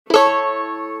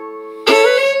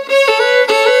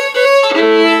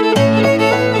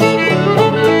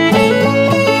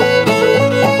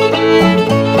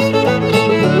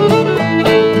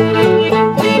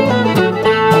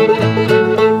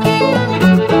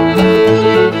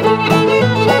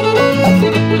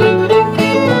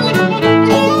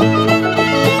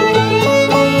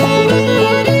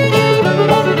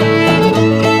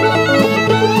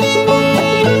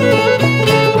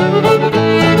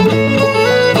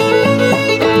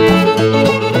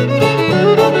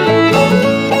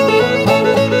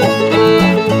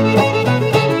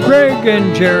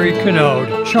Jerry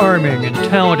Canode, charming and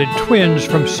talented twins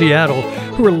from Seattle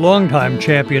who are longtime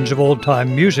champions of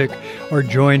old-time music, are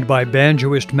joined by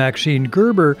banjoist Maxine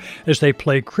Gerber as they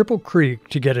play Cripple Creek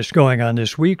to get us going on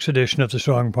this week's edition of the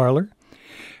Song Parlor.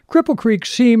 Cripple Creek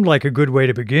seemed like a good way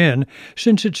to begin,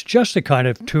 since it's just the kind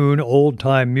of tune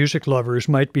old-time music lovers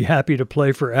might be happy to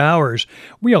play for hours.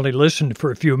 We only listened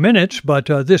for a few minutes, but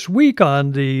this week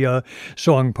on the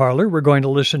Song Parlor, we're going to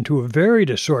listen to a varied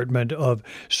assortment of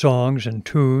songs and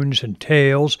tunes and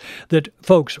tales that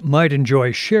folks might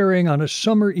enjoy sharing on a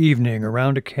summer evening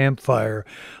around a campfire,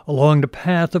 along the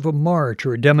path of a march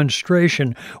or a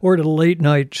demonstration, or at a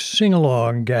late-night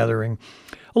sing-along gathering.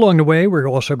 Along the way, we're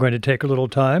also going to take a little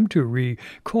time to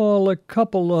recall a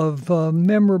couple of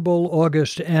memorable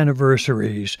August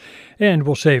anniversaries. And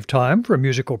we'll save time for a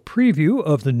musical preview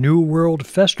of the New World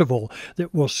Festival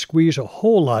that will squeeze a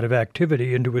whole lot of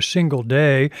activity into a single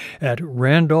day at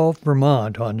Randolph,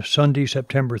 Vermont on Sunday,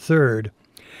 September 3rd.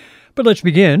 But let's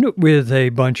begin with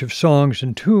a bunch of songs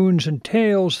and tunes and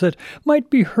tales that might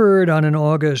be heard on an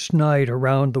August night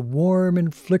around the warm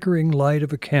and flickering light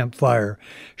of a campfire.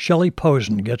 Shelley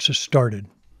Posen gets us started.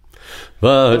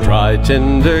 The dry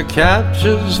tinder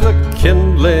catches the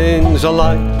kindlings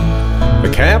alight. The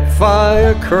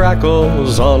campfire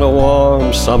crackles on a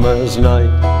warm summer's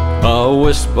night. A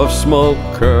wisp of smoke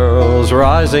curls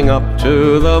rising up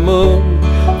to the moon.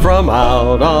 From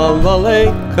out on the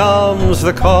lake comes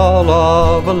the call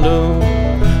of a loon.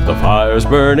 The fire's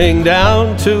burning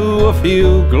down to a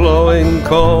few glowing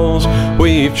coals.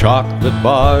 We've chocolate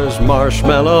bars,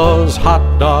 marshmallows,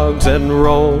 hot dogs and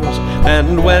rolls.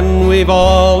 And when we've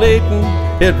all eaten,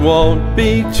 it won't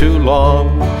be too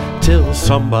long till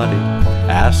somebody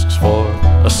asks for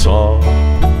a song.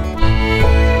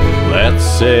 Let's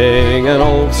sing an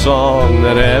old song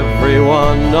that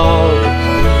everyone knows.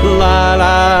 La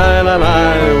la la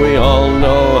la, we all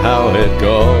know how it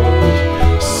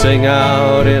goes. Sing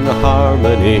out in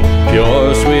harmony,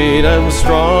 pure, sweet and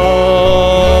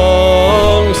strong,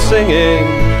 singing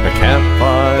a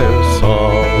campfire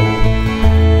song.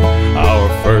 Our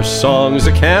first song's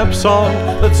a camp song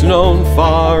that's known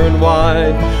far and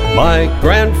wide. My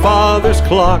grandfather's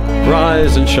clock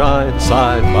rise and shine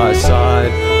side by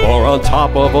side, or on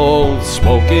top of old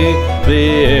Smoky,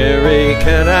 the Erie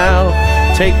Canal.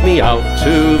 Take me out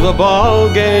to the ball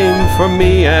game for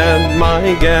me and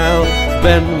my gal.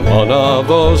 Then one of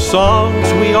those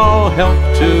songs we all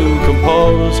helped to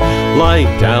compose,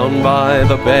 like Down by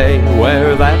the Bay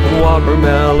where that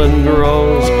watermelon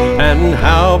grows. And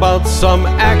how about some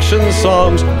action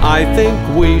songs? I think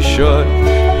we should.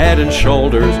 Head and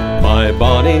Shoulders, My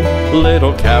Bonnie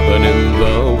Little Cabin in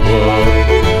the Wood.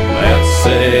 Let's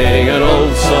sing an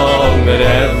old song that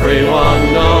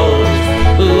everyone knows.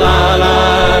 La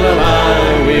la la la,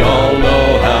 we all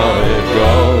know how it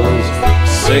goes.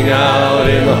 Sing out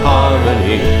in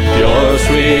harmony, pure,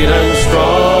 sweet and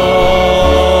strong,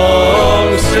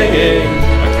 singing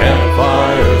a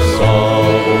campfire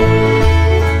song.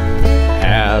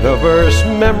 Add a verse,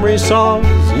 memory songs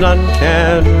none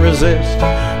can resist.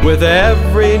 With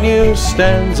every new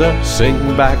stanza,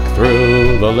 sing back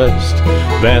through the list.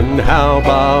 Then how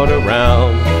about a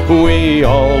round? We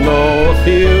all know a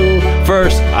few.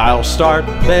 First I'll start,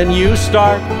 then you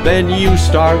start, then you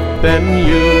start, then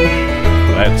you.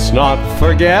 Let's not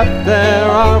forget there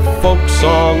are folk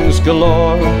songs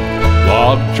galore.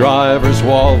 Log drivers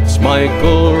waltz,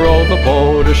 Michael row the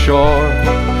boat ashore.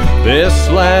 This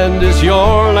land is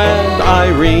your land,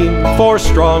 Irene, four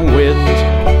strong winds.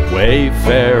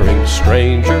 Wayfaring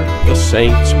stranger, the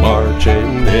saints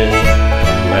marching in.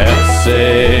 Let's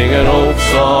sing an old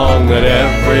song that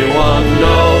everyone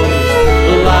knows.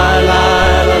 La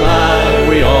la la la,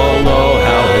 we all know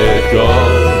how it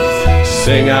goes.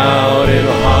 Sing out in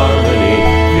harmony,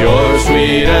 pure,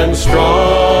 sweet and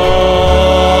strong,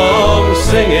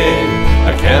 singing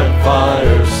a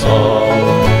campfire song.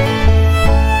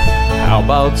 How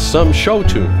about some show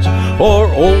tunes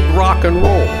or old rock and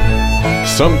roll?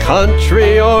 Some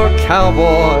country or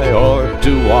cowboy or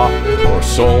doo-wop or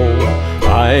soul.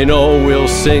 I know we'll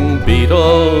sing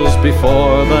Beatles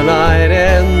before the night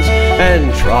ends,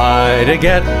 and try to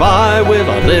get by with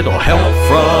a little help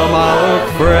from our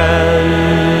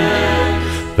friends.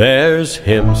 There's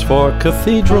hymns for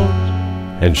cathedrals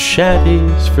and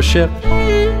shanties for ships.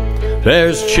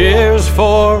 There's cheers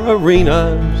for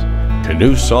arenas,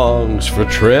 canoe songs for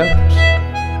trips.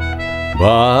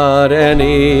 But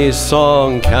any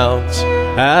song counts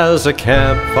as a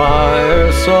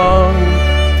campfire song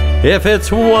if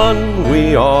it's one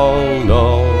we all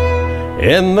know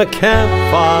in the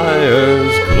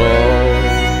campfire's glow.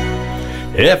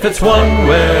 If it's one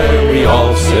where we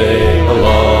all sing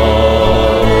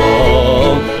along,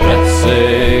 let's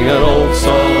sing an old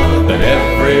song that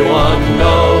everyone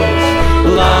knows.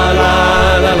 La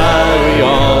la la la, we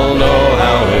all know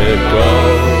how it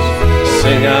goes.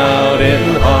 Sing out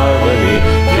in harmony,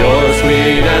 pure,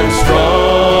 sweet, and strong,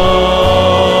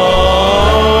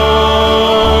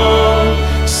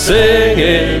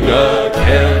 singing a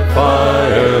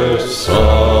campfire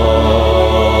song.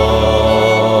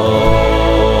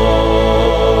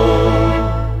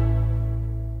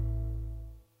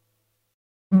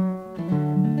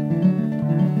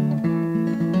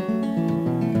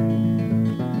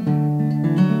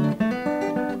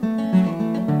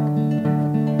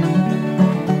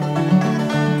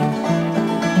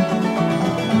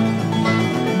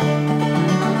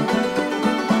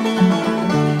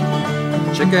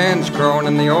 Chickens crowing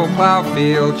in the old plowed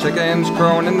field, chickens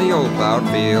crowing in the old plowed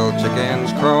field,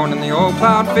 chickens crowing in the old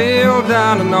plowed field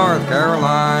down in North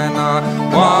Carolina.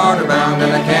 Waterbound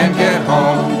and I can't get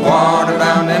home,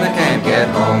 waterbound and I can't get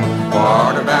home,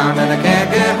 waterbound and I can't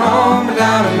get home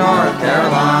down in North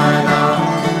Carolina.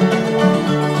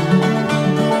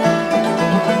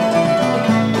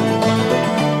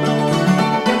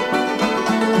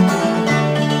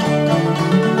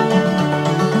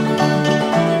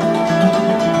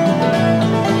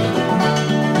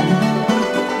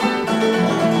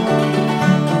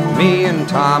 Me and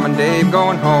Tom and Dave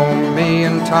going home, me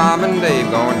and Tom and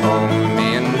Dave going home,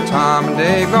 me and Tom and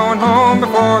Dave going home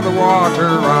before the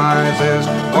water rises.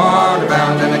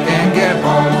 Waterbound and I can't get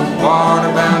home,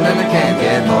 waterbound and I can't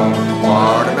get home,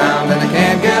 waterbound and I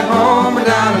can't get home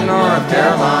down in North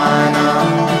Carolina.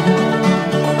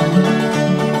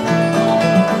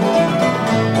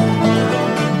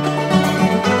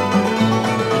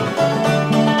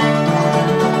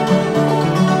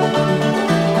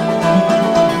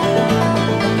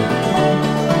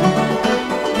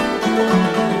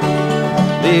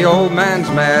 The old man's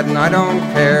mad and I don't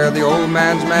care, the old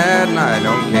man's mad and I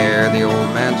don't care, the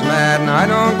old man's mad and I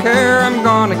don't care, I'm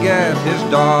gonna get his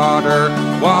daughter.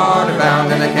 Waterbound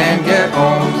and I can't get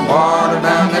home,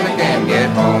 waterbound and I can't get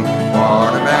home,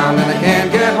 waterbound and I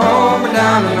can't get home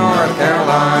down in North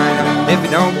Carolina. If you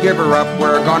don't give her up,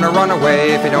 we're gonna run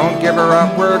away, if you don't give her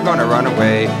up, we're gonna run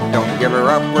away, don't give her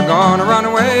up, we're gonna run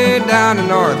away down in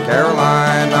North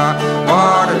Carolina.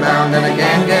 Waterbound and I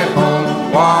can't get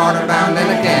home, waterbound and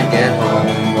I can't get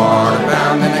home,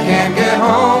 waterbound and I can't get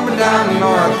home down in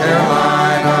North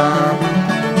Carolina.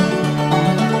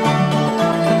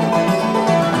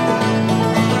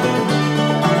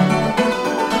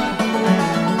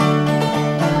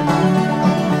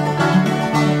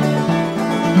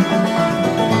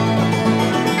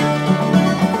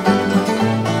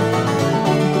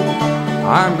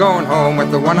 I'm going home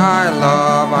with the one I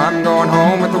love, I'm going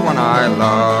home with the one I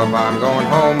love, I'm going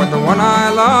home with the one I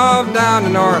love down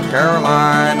in North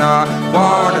Carolina.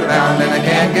 Waterbound and I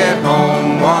can't get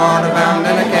home, waterbound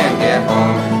and I can't get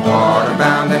home,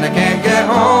 waterbound and I can't get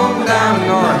home down in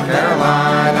North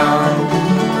Carolina.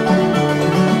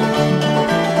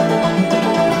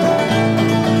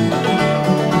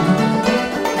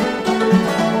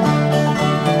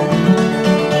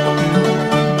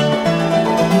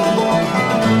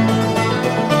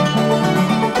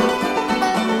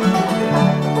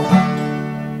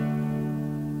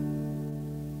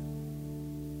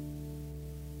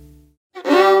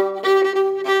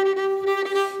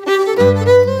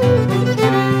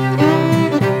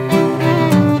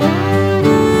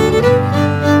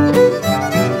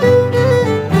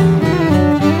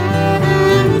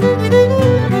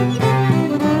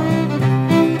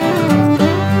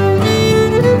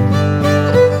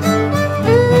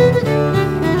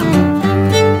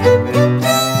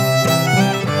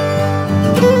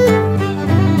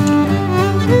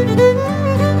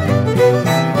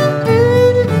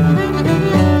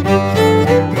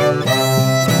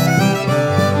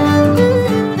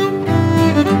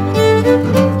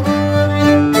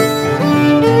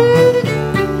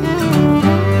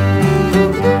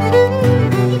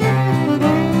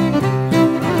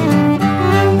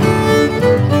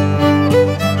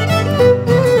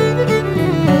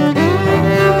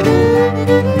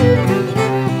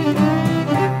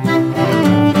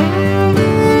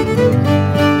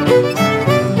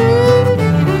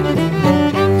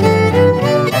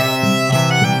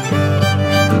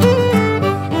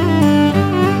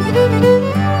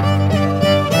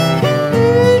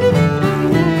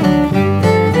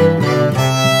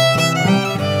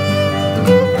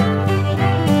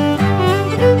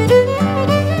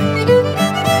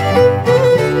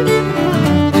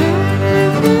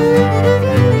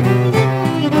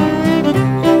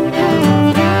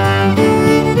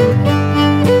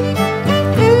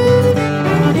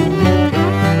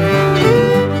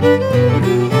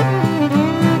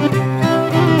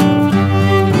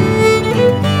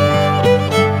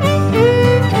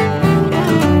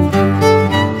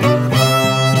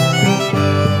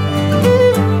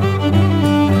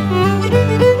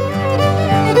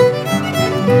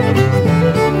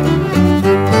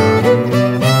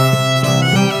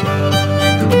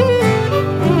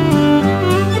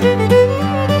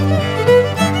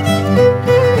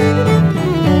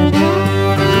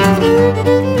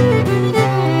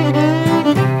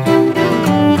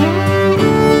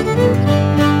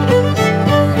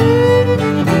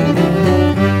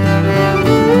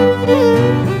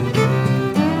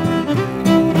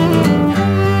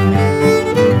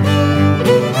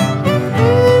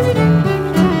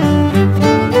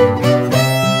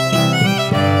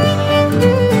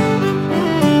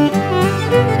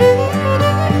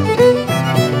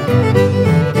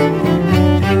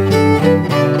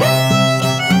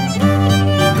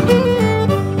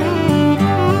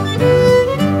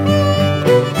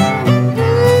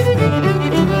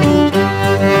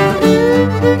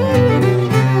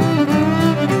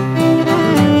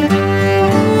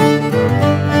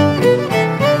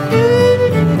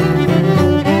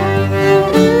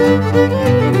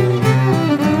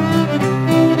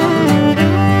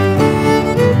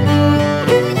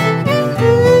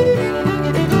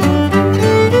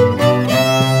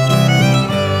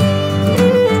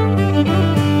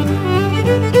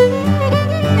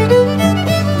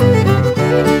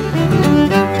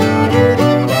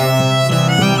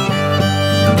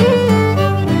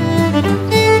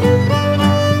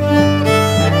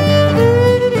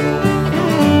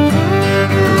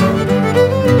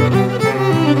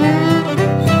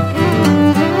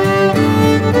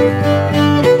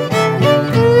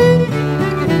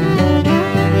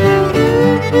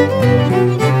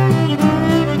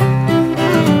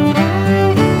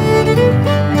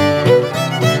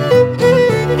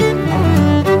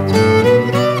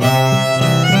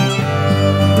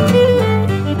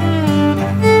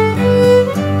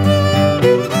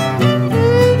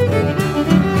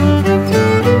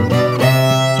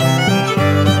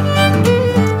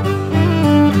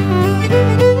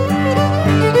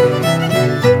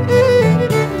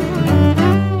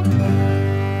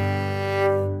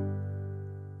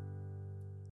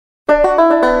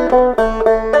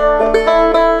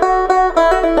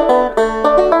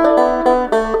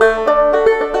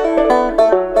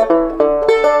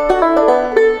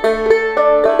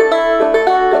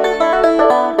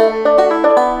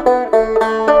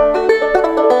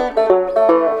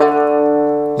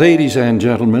 Ladies and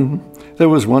gentlemen, there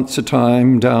was once a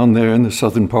time down there in the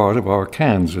southern part of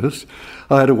Arkansas.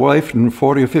 I had a wife and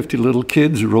 40 or 50 little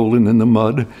kids rolling in the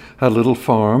mud, had a little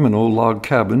farm, an old log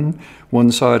cabin,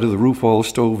 one side of the roof all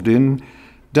stoved in.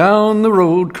 Down the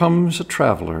road comes a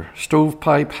traveler,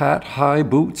 stovepipe hat, high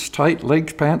boots, tight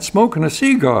leg pants, smoking a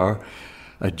cigar.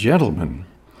 A gentleman.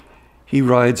 He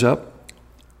rides up.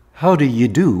 "How do you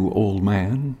do, old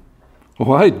man?"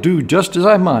 "Oh, I do just as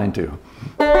I mind to."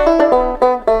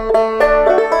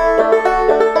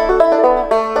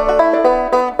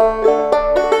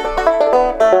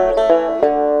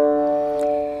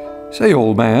 "Say,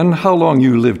 old man, how long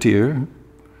you lived here?"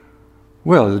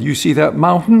 "Well, you see that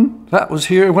mountain? That was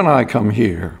here when I come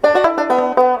here."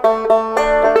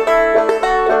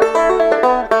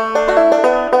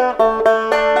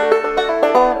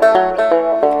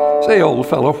 "Say, old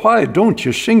fellow, why don't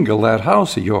you shingle that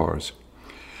house of yours?"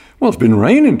 "Well, it's been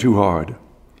raining too hard."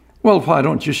 "Well, why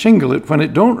don't you shingle it when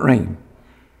it don't rain?"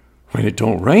 "When it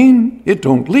don't rain, it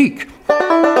don't leak."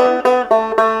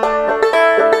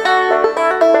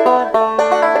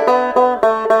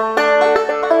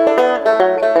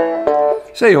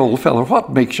 "Say, old fellow,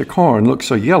 what makes your corn look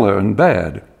so yellow and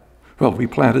bad?" "Well, we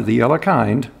planted the yellow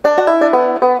kind."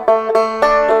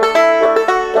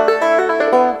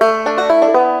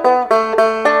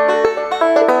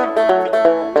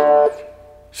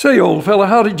 "Say, old fellow,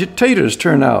 how did your taters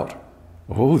turn out?"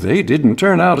 "Oh, they didn't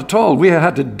turn out at all. We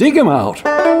had to dig 'em out."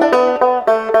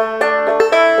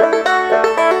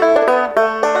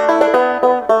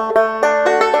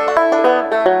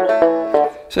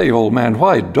 "Say, old man,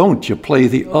 why don't you play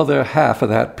the other half of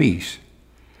that piece?"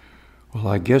 "Well,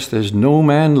 I guess there's no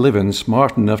man living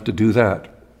smart enough to do that."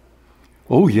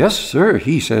 "Oh, yes, sir,"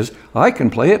 he says, "I can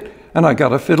play it, and I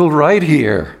got a fiddle right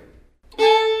here."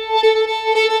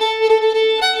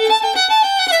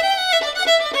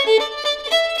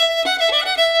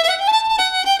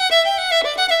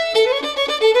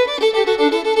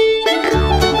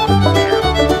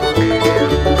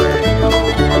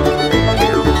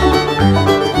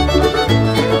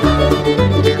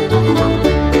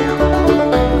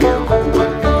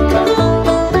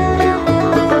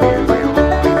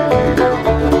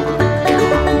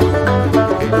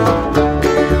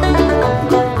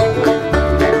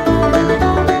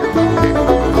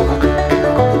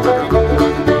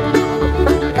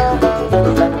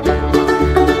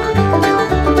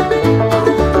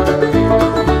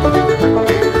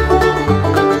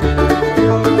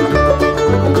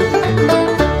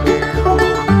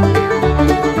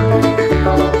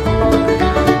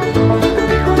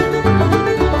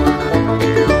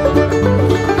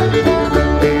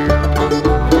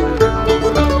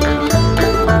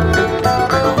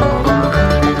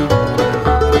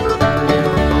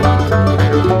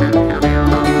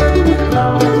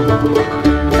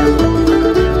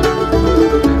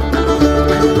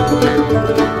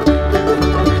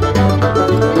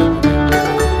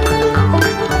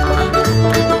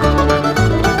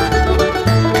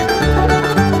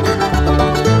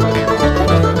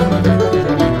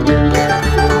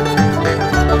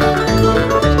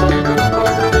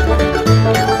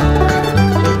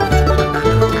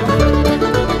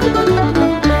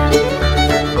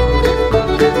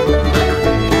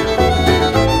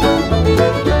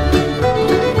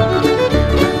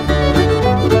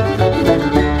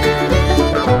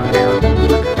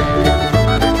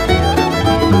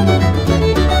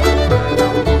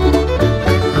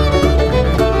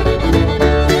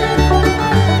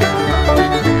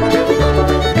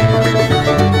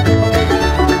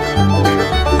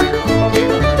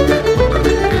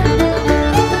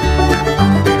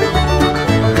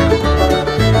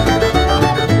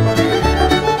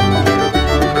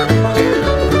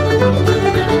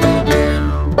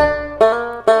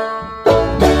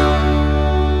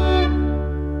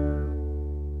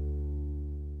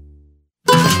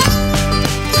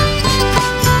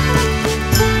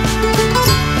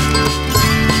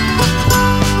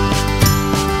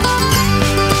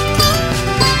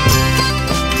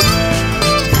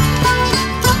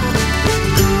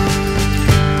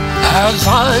 As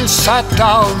I sat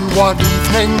down one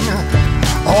evening,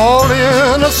 all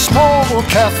in a small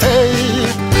cafe,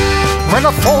 when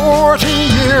a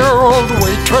 40-year-old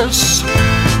waitress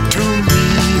to me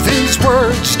these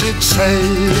words did say,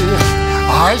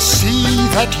 "I see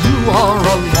that you are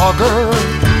a logger,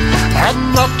 and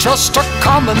not just a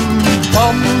common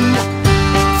bum,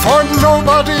 for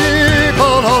nobody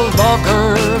but a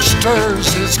logger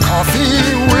stirs his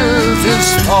coffee with his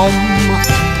thumb."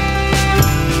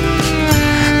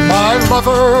 My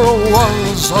lover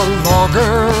was a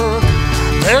logger,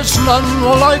 there's none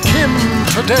like him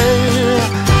today.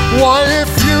 Why,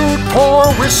 if you'd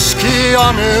pour whiskey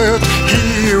on it,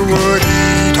 he would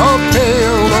eat a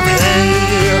bale of hay.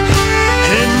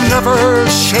 He never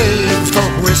shaved the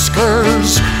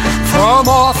whiskers from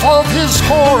off of his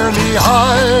horny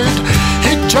hide.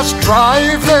 He'd just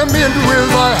drive them in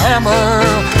with a hammer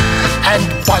and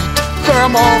bite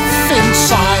them off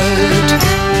inside.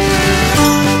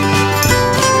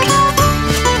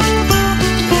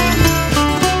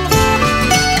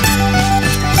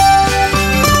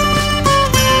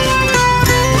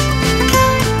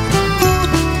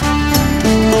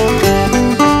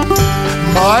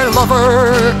 My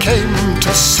lover came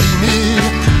to see me,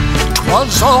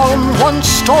 'twas on one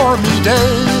stormy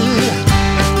day.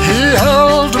 He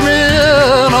held me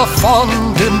in a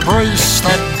fond embrace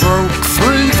that broke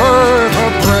 3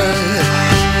 vertebrae.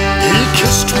 He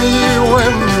kissed me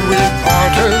when we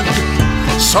parted,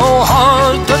 so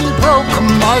hard that he broke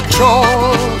my jaw.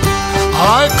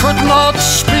 I could not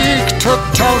speak to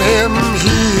tell him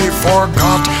he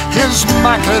forgot his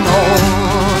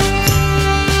Mackinaw.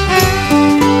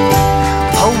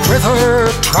 The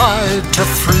weather tried to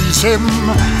freeze him,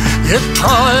 it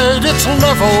tried its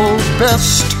level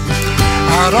best.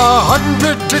 At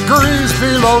 100 degrees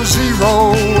below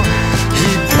zero, he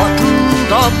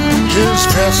buttoned up his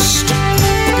vest.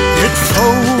 It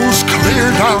froze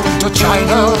clear down to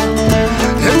China,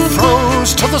 it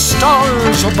froze to the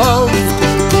stars above.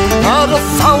 At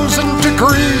 1,000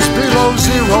 degrees below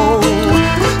zero,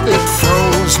 it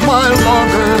froze my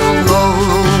longer love.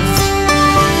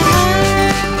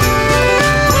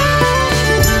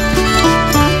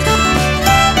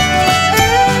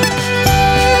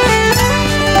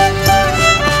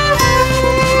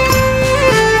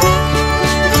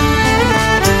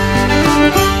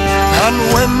 And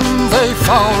when they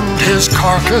found his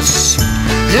carcass,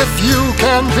 if you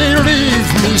can believe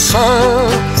me, sir,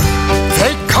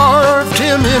 they carved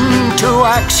him into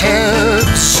axe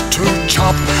heads to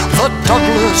chop the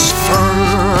Douglas fir.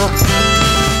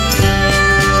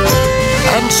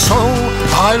 And so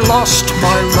I lost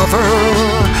my lover,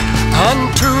 and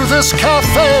to this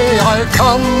cafe I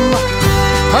come.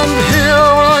 And here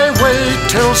I wait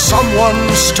till someone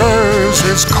stirs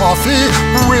his coffee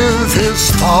with his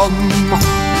thumb.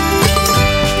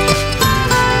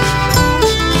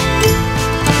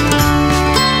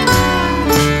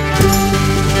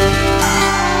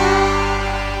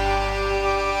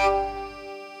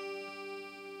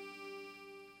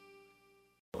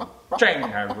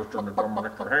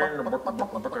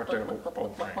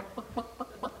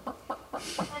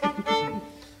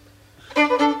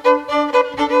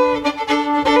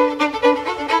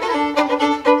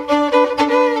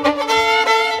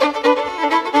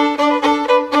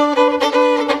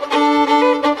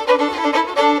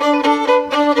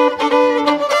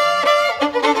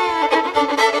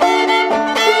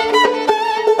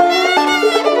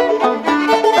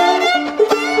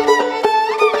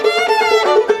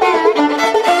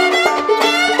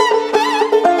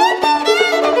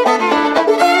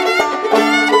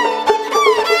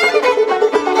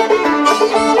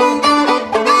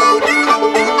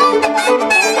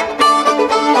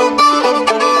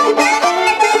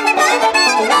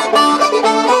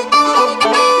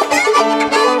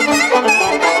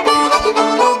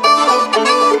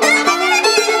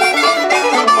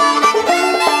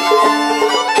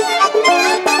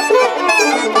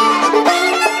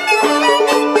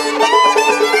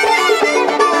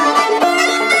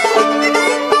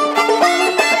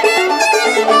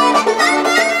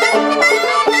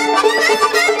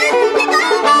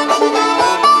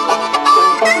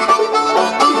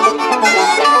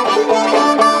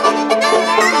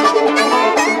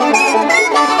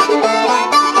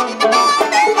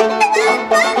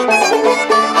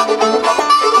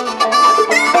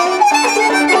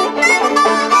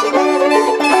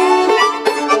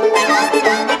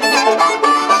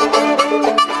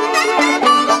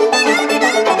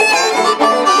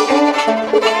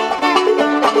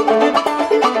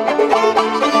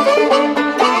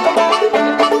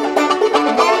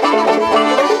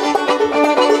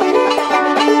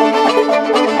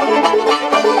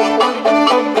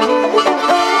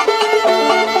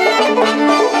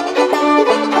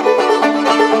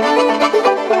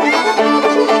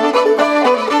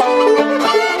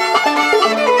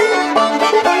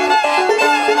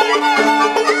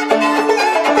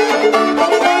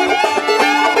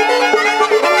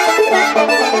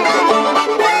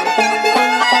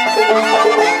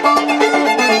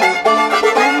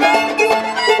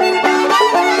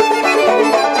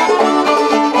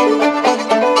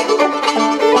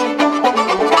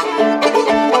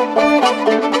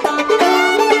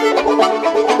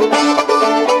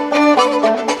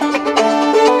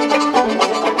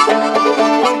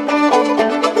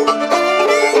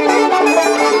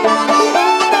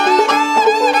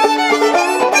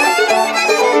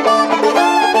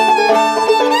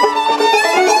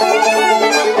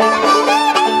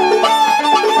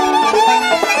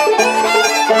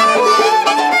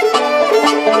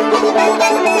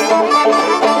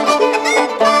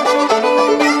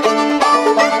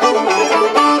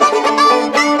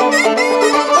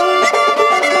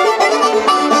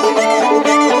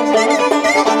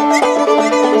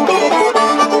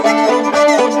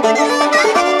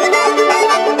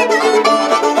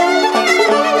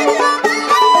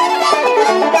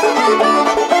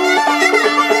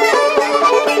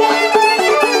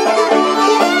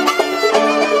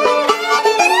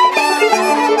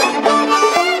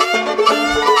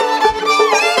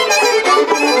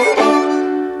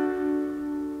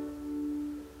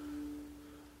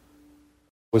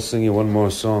 We'll sing you one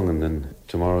more song and then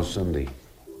tomorrow's Sunday.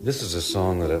 This is a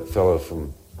song that a fellow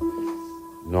from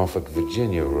Norfolk,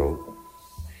 Virginia wrote.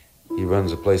 He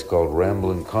runs a place called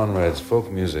Ramblin' Conrad's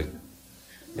Folk Music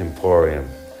Emporium.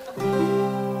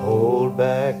 Hold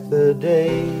back the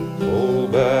day,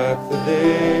 hold back the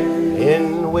day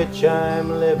in which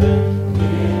I'm living,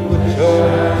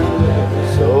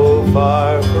 so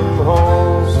far from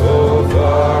home, so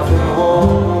far from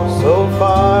home, so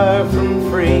far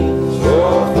from free, so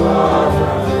far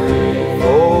from free.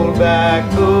 Hold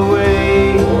back the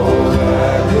way, hold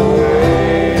back the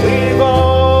way. We've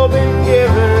all been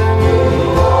given,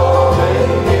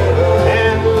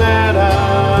 and let a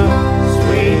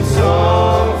sweet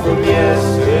song from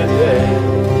yesterday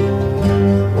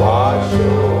wash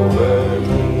over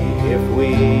me if we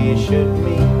should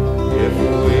meet. If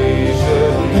we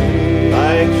should meet,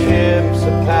 like ships a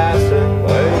passing,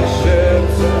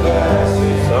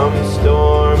 some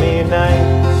stormy night,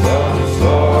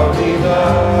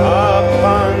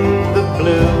 upon the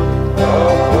blue,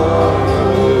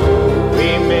 we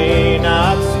may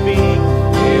not speak,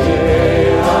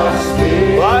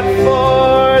 but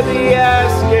for the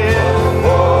asking,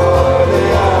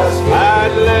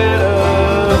 I'd let a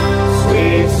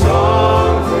sweet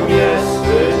song from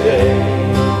yesterday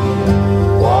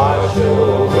wash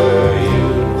over you.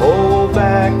 Hold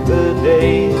back the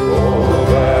day, hold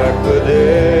back the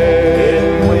day in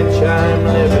which I'm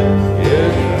living,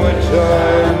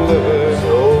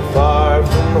 so far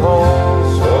from home,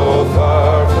 so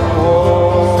far from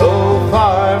home, so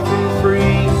far from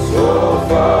free, so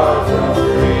far from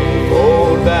free.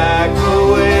 Hold back the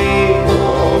way,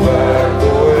 hold back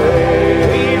the way.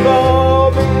 We've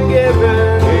all been given,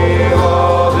 we've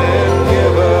all been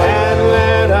given, and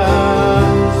let a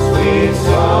sweet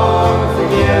song from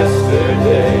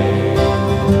yesterday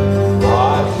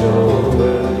wash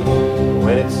over you.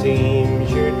 When it seems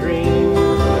your dreams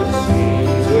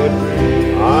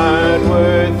aren't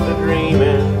worth the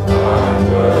dreaming,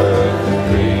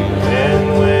 and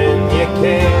when you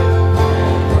can't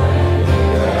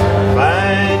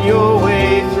find your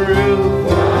way through,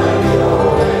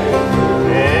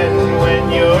 and when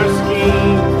your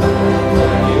scheme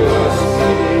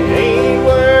ain't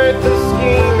worth the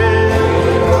scheming,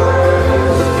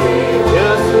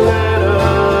 just let a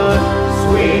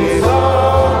sweet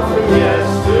song from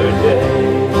yesterday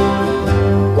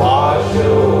wash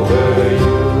over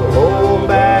you. Hold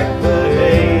back the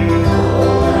day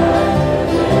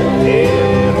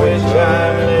in which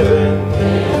I'm living,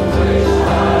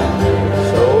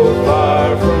 so far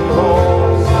from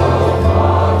home,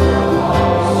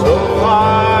 so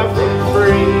far from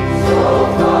free.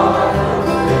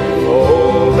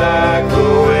 Hold back the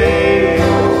way,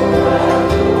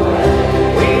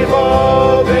 we've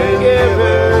all been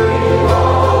given,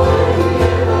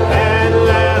 and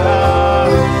let a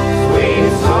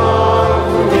sweet song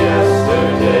from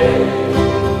yesterday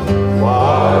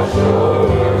wash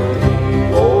over me.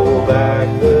 Hold back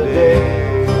the day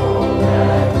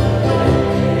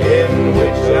in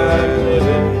which I'm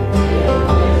living,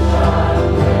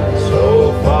 so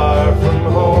far from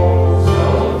home,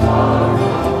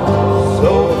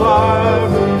 so far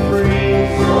from free.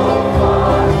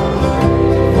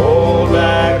 Hold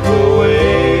back the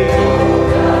way,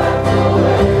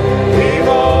 we've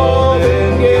all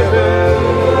been given,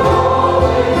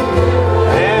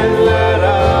 and let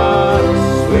a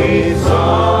sweet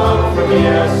song from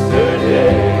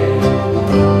yesterday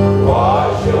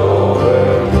wash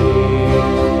over me.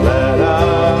 Let a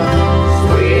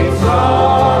sweet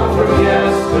song from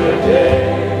yesterday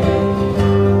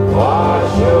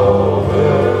wash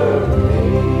over me.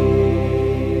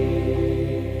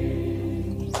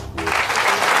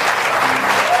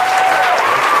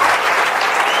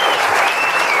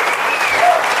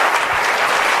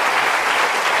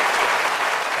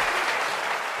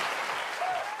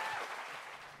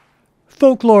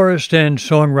 Folklorist and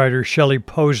songwriter Shelley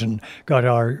Posen got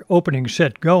our opening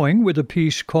set going with a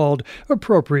piece called,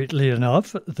 appropriately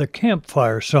enough, the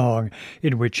Campfire Song,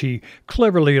 in which he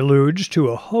cleverly alludes to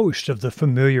a host of the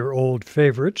familiar old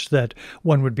favorites that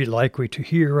one would be likely to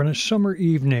hear on a summer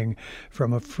evening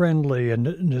from a friendly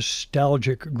and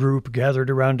nostalgic group gathered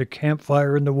around a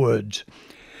campfire in the woods.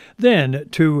 Then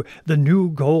to The New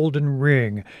Golden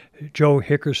Ring, Joe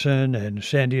Hickerson and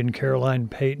Sandy and Caroline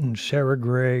Payton, Sarah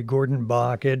Gray, Gordon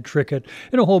Bach, Ed Trickett,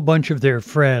 and a whole bunch of their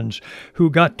friends who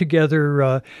got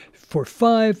together for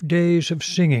 5 days of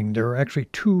singing. There are actually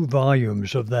 2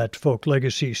 volumes of that Folk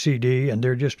Legacy CD, and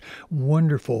they're just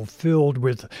wonderful, filled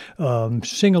with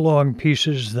sing-along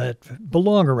pieces that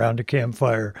belong around a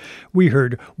campfire. We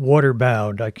heard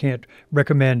Waterbound. I can't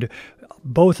recommend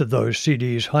both of those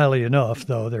CDs highly enough,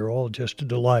 though. They're all just a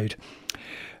delight.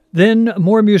 Then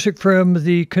more music from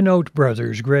the Canote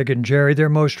brothers, Greg and Jerry. Their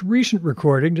most recent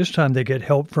recording, this time they get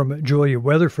help from Julia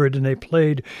Weatherford, and they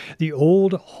played the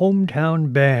Old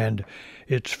Hometown Band.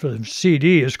 Its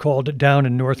CD is called Down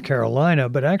in North Carolina,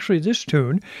 but actually this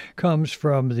tune comes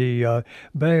from the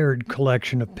Bayard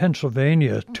collection of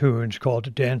Pennsylvania tunes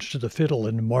called Dance to the Fiddle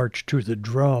and March to the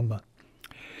Drum.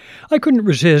 I couldn't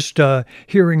resist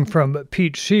hearing from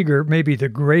Pete Seeger, maybe the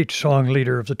great song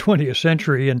leader of the 20th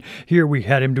century, and here we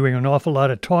had him doing an awful lot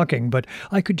of talking, but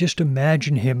I could just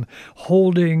imagine him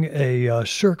holding a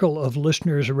circle of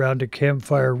listeners around a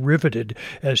campfire riveted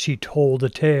as he told the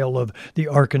tale of the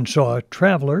Arkansas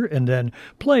traveler, and then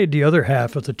played the other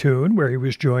half of the tune, where he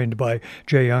was joined by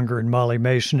Jay Unger and Molly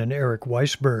Mason and Eric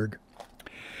Weisberg.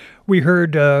 We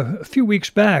heard a few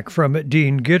weeks back from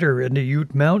Dean Gitter and the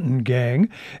Ute Mountain Gang,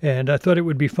 and I thought it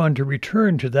would be fun to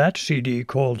return to that CD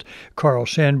called Carl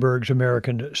Sandburg's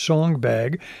American Song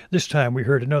Bag. This time we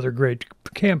heard another great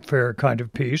campfire kind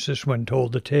of piece. This one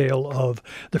told the tale of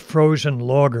the frozen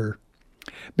logger.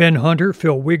 Ben Hunter,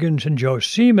 Phil Wiggins, and Joe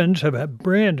Siemens have a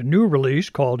brand new release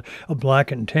called A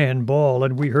Black and Tan Ball,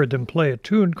 and we heard them play a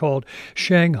tune called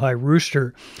Shanghai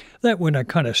Rooster. That one I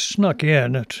kind of snuck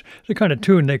in. It's the kind of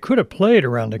tune they could have played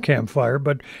around the campfire,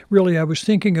 but really I was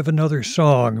thinking of another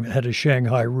song that had a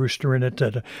Shanghai rooster in it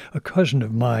that a cousin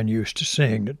of mine used to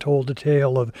sing that told the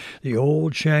tale of the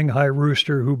old Shanghai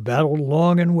rooster who battled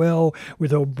long and well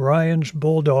with O'Brien's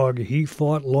bulldog. He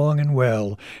fought long and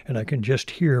well, and I can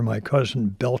just hear my cousin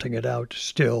belting it out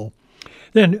still.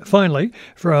 Then, finally,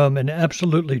 from an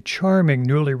absolutely charming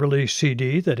newly released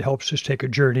CD that helps us take a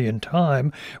journey in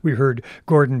time, we heard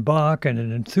Gordon Bach and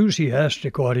an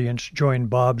enthusiastic audience join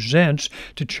Bob Zentz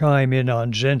to chime in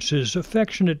on Zentz's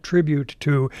affectionate tribute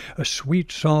to A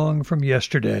Sweet Song from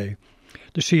Yesterday.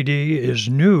 The CD is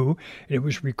new. It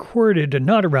was recorded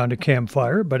not around a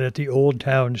campfire, but at the Old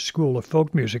Town School of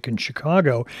Folk Music in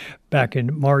Chicago back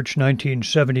in March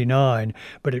 1979.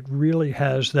 But it really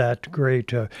has that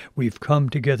great we've come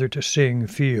together to sing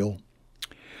feel.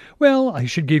 Well, I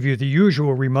should give you the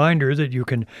usual reminder that you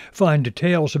can find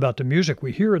details about the music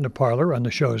we hear in the parlor on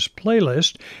the show's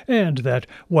playlist, and that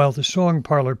while the Song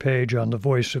Parlor page on the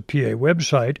Voice of PA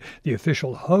website, the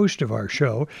official host of our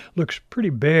show, looks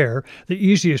pretty bare, the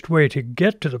easiest way to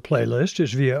get to the playlist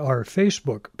is via our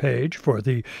Facebook page for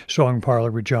the Song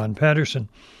Parlor with John Patterson.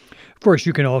 Of course,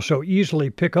 you can also easily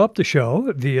pick up the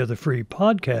show via the free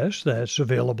podcast that's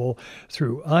available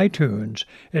through iTunes.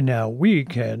 And now we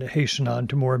can hasten on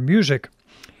to more music.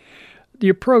 The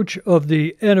approach of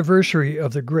the anniversary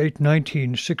of the great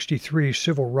 1963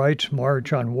 Civil Rights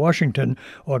March on Washington,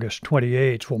 August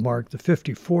 28th, will mark the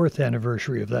 54th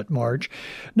anniversary of that march.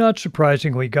 Not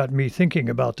surprisingly, got me thinking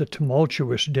about the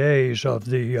tumultuous days of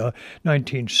the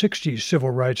 1960s Civil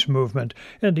Rights Movement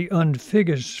and the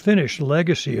unfinished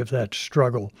legacy of that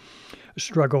struggle, a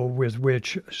struggle with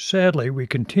which, sadly, we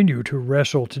continue to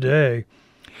wrestle today.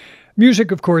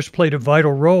 Music, of course, played a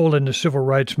vital role in the civil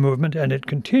rights movement, and it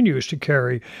continues to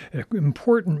carry an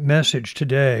important message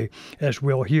today, as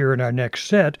we'll hear in our next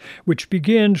set, which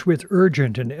begins with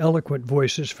urgent and eloquent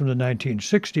voices from the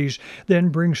 1960s, then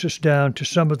brings us down to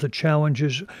some of the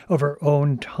challenges of our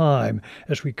own time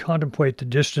as we contemplate the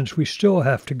distance we still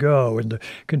have to go in the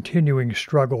continuing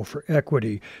struggle for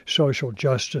equity, social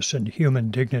justice, and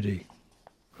human dignity.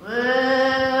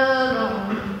 Well,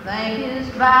 don't think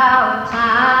it's about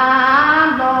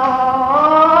time,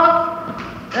 Lord,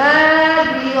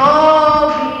 that we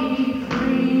all be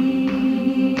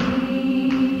free.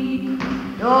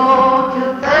 Don't you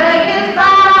think it's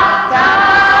about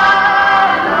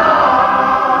time,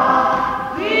 Lord,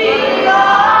 we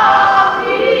all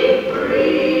be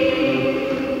free.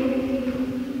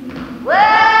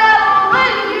 Well,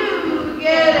 when you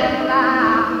get in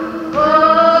line,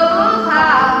 oh,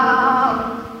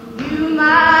 how you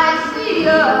might see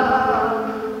us.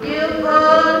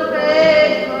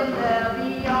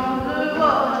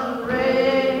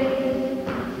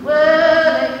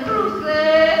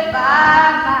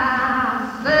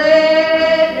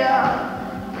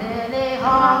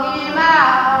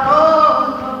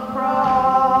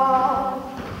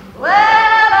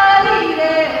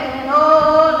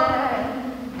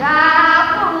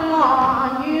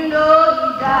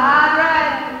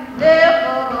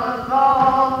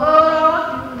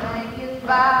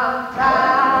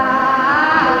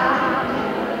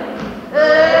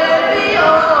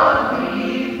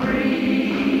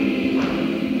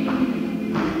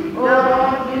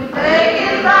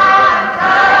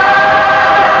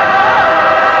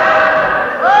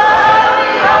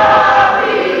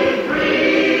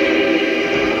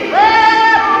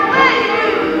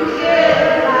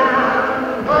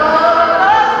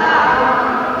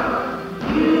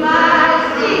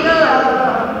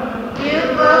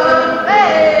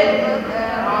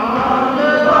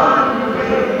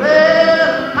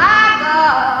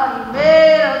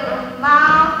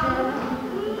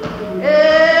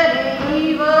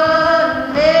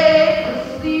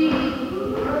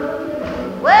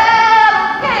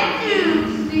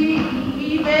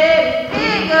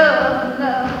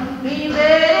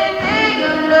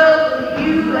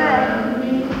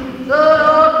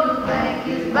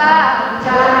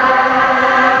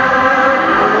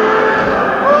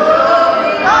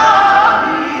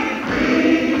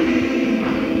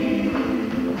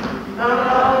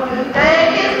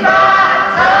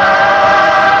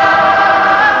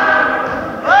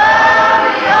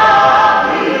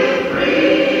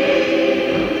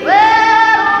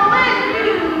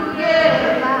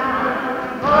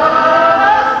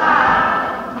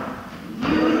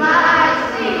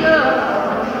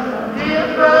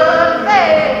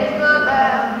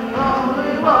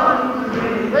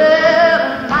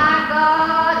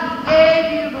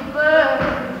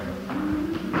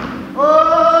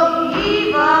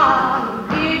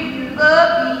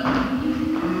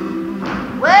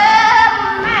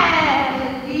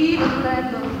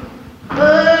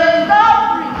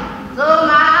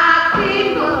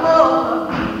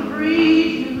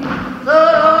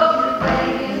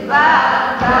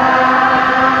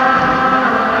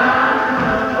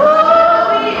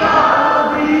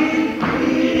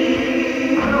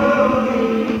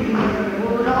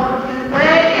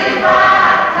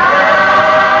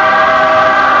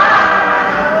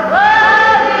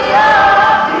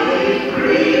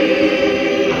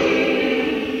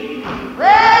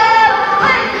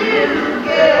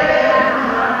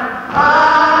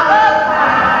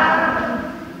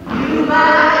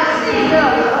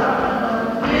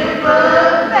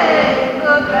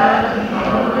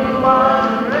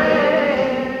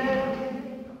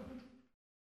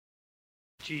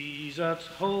 Jesus,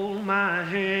 hold my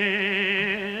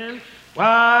hand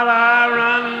while I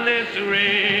run this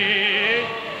race.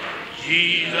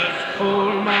 Jesus,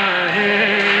 hold my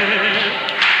hand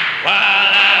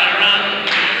while I run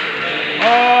this race.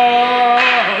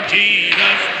 Oh,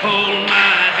 Jesus, hold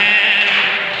my hand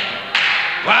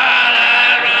while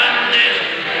I run this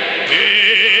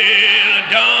race. I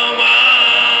don't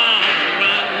want to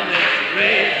run this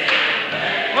race.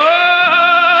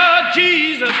 Oh,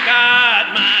 Jesus, guide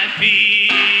my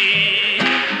feet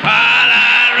while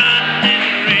I run this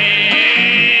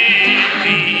race.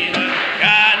 Jesus,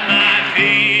 guide my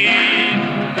feet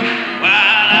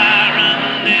while I run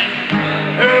this.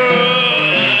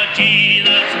 Oh,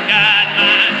 Jesus, guide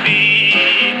my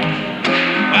feet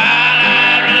while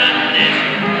I run this.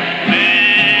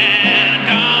 Well, I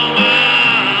don't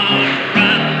want to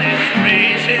run this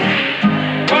race.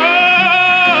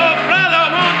 Oh, brother,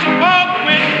 won't you walk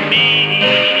with me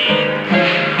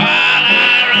while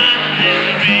I run this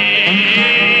race?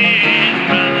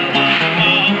 Brother, won't you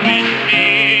walk with me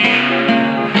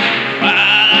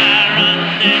while I run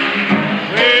this?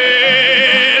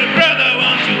 Well, brother,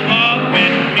 won't you walk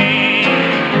with me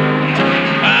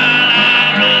while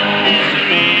I run this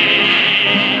race?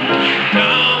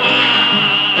 Don't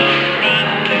want to run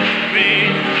this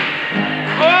race.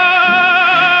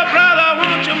 Oh, brother,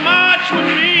 won't you march with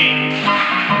me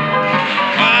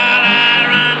while I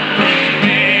run this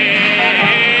race?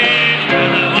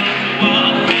 Brother, won't you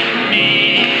walk with me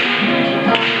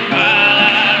while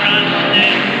I run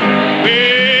this?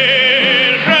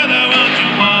 Well, brother, won't you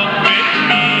walk with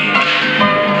me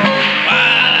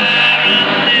while I run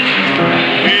this?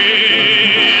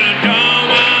 Well, I don't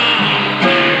want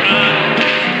to run.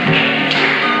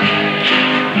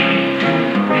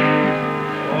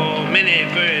 Oh, many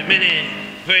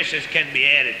verses can be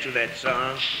added to that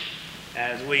song.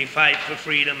 As we fight for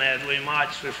freedom, as we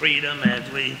march for freedom, as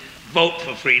we vote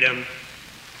for freedom,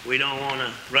 we don't want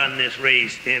to run this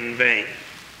race in vain.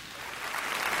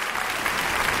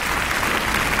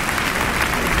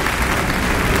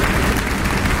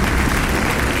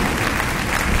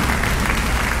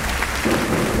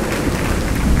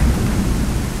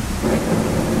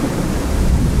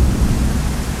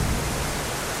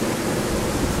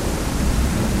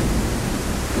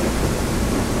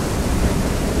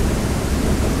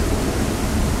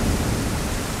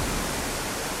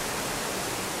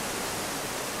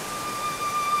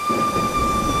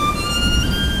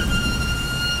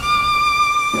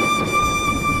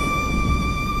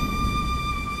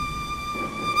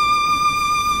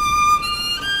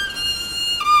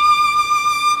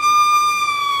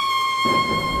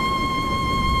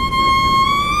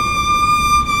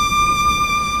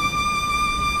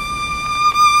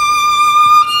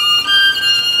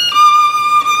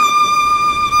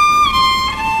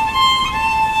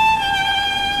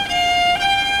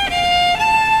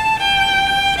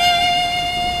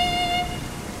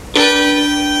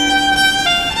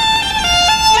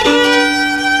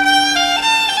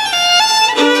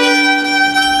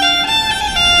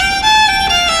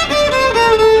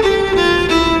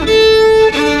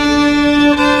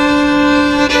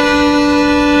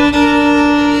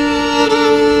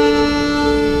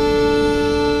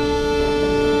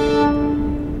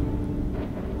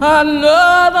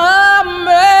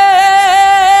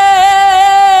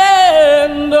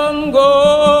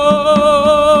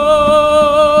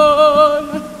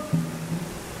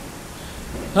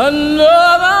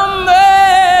 another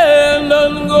man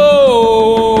done gone.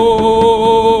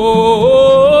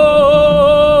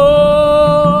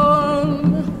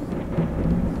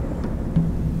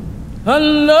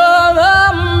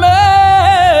 Another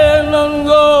man done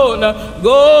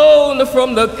gone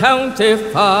from the county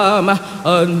farm.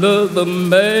 Another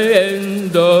man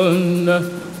done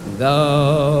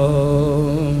gone.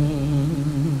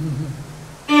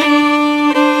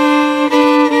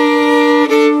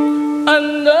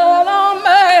 Another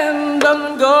man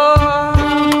done gone.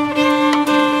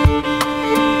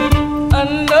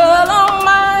 Another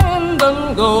man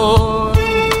done gone.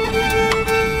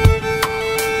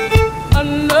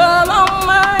 Another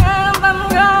man done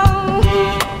gone.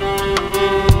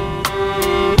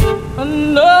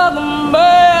 Another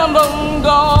man done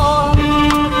gone.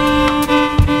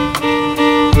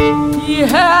 He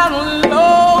had a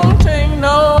long chain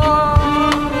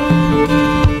on.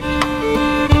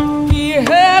 He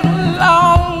had a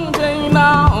long chain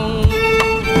on.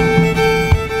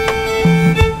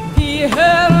 He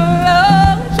had a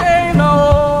long chain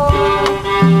on.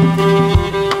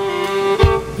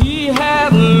 He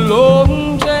had a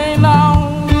long chain on.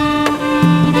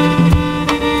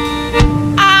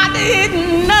 I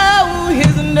didn't know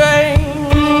his name.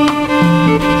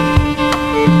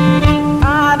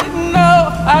 I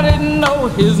didn't know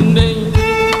his name.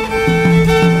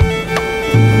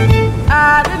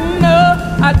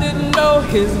 I didn't know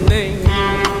his name.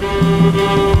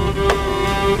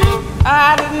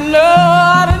 I didn't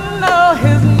know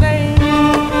his name.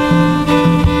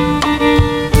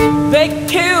 They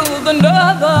killed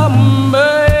another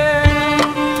man.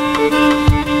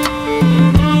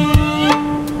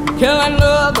 Kill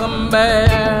another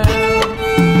man.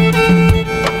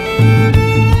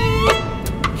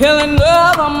 Kill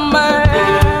another man.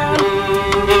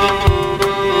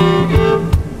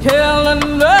 Kill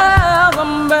another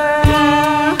man.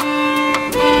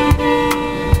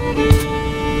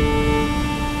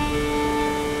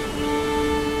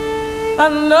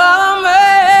 Another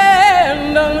man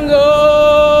done go.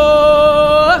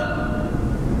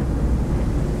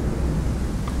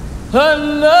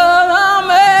 Another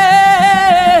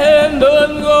man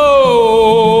done go.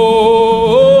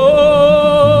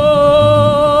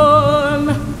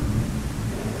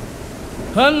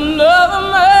 Another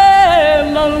man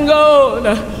done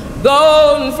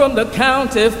gone from the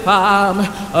county farm.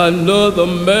 Another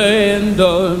man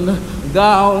done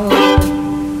gone.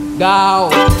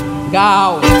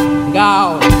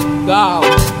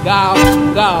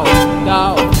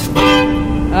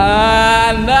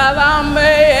 Another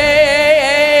man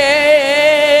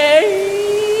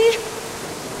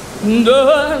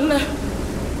done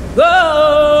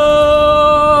gone.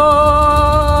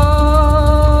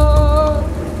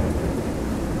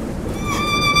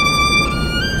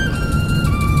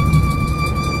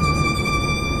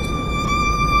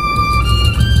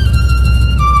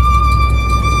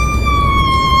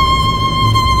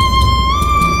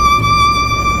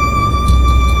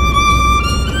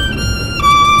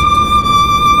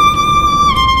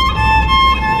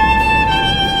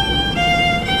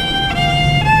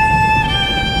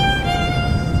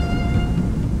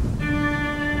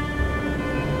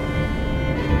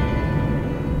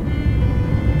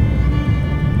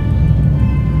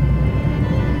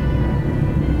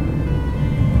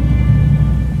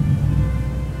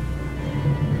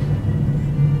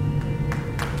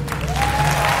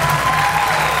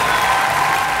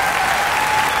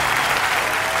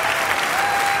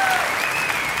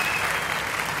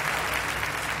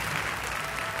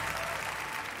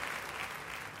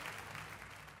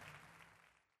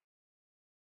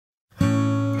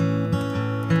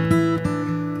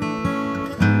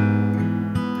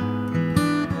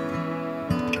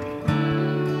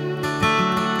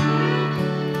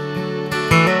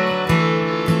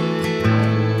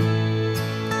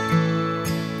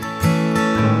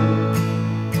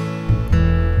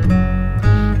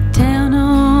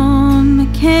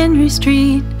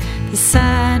 Street, the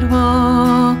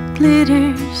sidewalk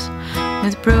glitters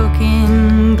with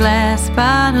broken glass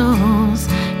bottles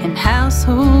and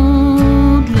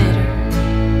household litter.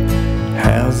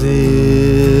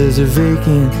 Houses are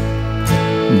vacant,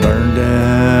 burned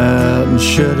out and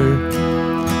shuttered,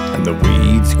 and the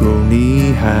weeds grow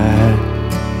knee-high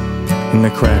in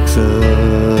the cracks of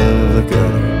the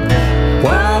gutter.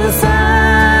 While the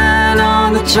sign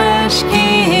on the trash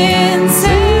can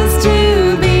says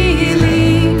to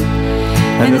believe,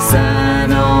 and the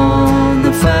sign on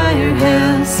the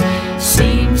firehouse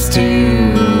seems to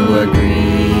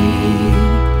agree.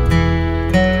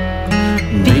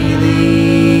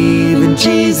 Believe in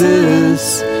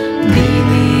Jesus,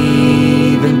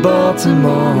 believe in boy.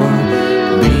 Baltimore.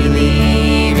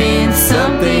 Believe in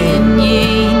something you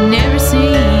ain't never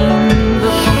seen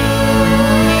before.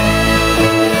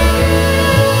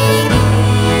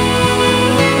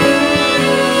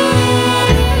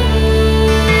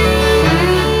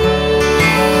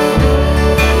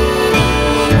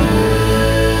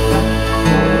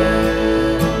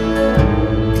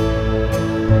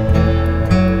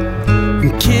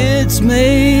 Kids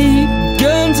make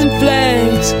guns and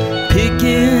flags,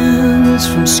 pickings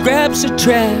from scraps of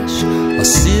trash, or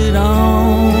sit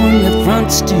on the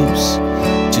front stoops,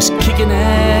 just kicking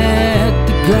at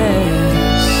the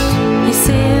glass. They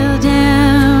sail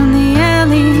down the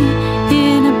alley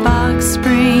in a box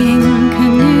spring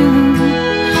canoe,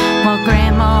 while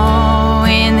Grandma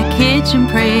in the kitchen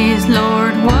prays,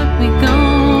 Lord, what we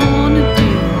gonna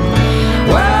do?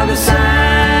 While the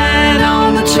sign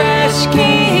on the trash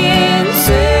can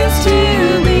says to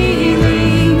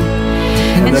believe,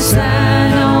 and the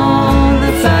sign on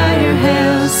the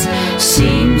firehouse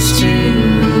seems to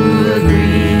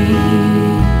agree.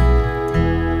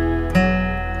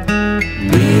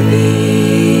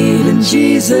 Believe in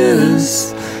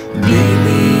Jesus,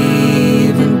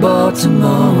 believe in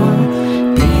Baltimore,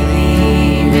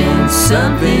 believe in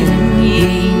something you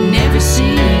ain't never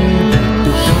seen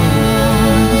before.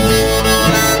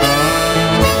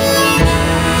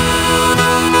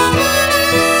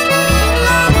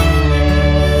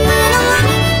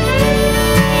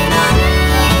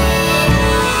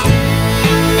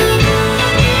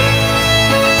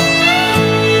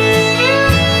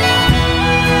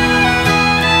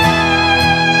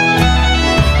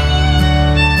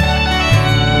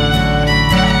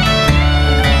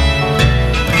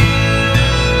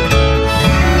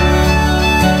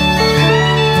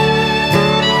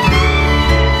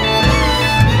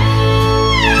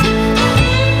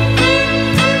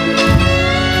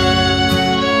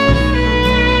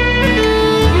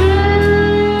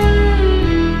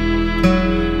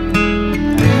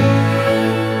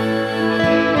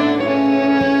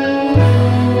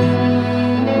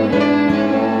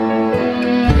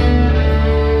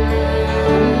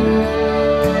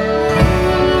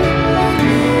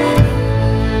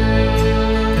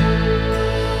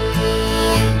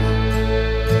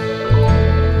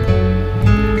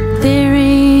 There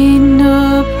ain't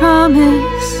no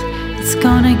promise it's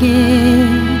gonna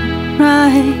get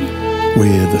right,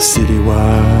 with a city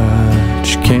watch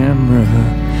camera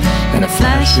and a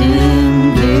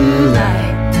flashing blue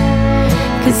light.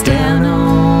 'Cause down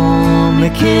on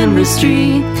McHenry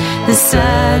Street, the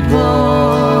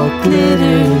sidewalk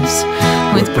glitters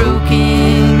with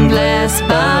broken glass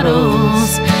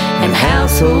bottles and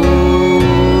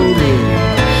household litter,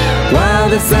 while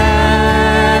the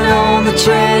sign on the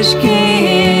trash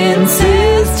can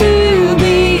says to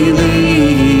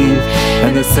believe,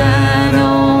 and the sign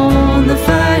on the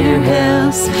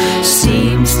firehouse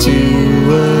seems to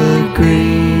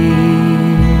agree.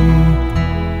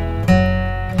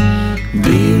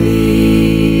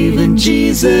 Believe in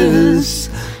Jesus,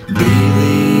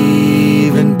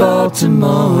 believe in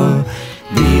Baltimore,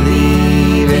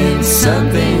 believe in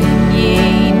something you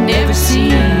ain't never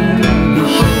seen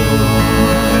before.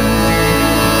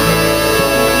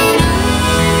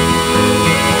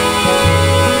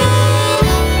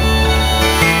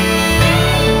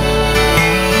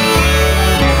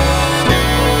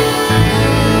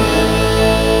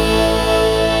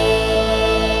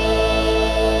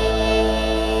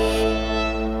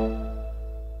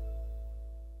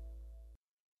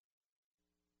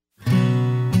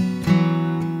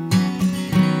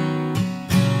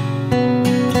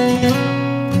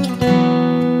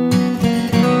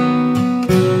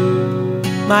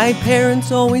 My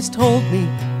parents always told me,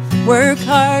 work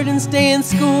hard and stay in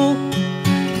school.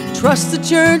 Trust the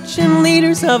church and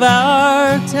leaders of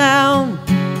our town.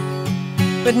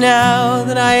 But now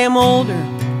that I am older,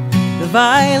 the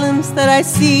violence that I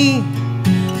see,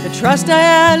 the trust I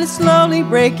had is slowly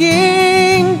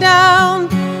breaking down.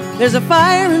 There's a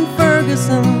fire in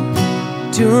Ferguson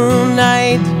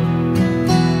tonight.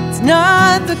 It's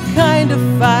not the kind of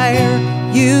fire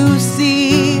you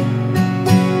see.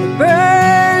 It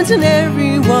burns in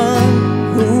everyone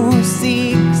who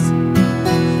seeks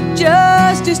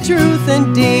justice, truth,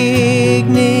 and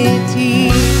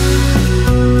dignity.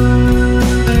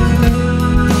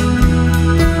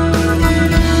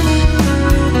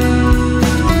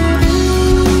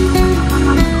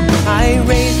 I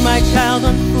raised my child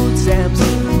on food stamps,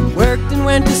 worked and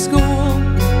went to school,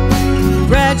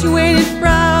 graduated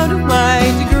proud of my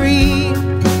degree.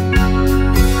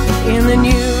 In the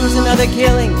news, another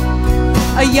killing,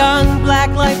 a young black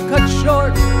life cut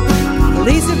short,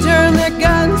 Police have turned their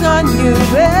guns on you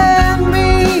and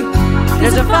me.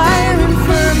 There's a fire in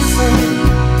Ferguson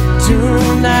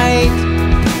tonight.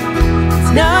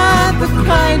 It's not the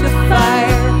kind of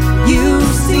fire you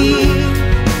see.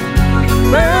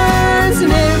 Burns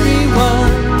in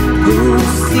everyone who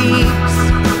seeks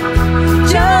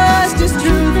justice,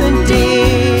 truth, and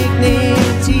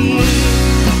dignity.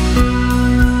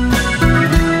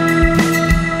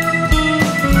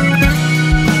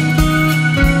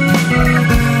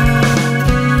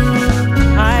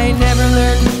 I never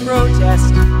learned to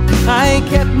protest. I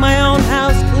kept my own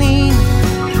house clean,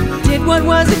 did what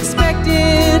was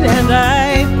expected, and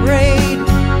I prayed.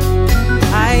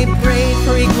 I prayed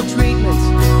for equal treatment,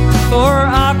 for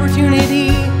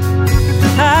opportunity.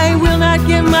 I will not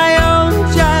give my own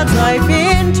child's life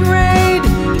in trade.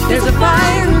 There's a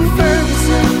fire in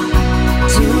Ferguson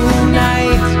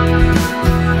tonight.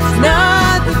 It's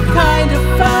not the kind of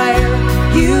fire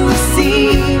you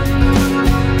see.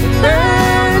 It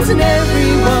burns in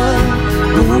everyone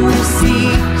who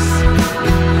seeks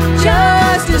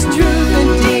justice, truth,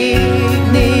 and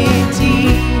dignity.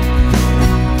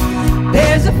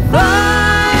 There's a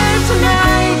fire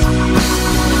tonight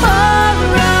all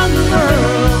around the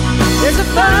world. There's a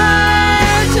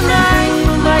fire tonight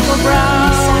for Michael Brown.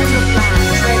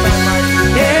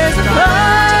 There's a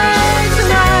fire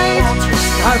tonight.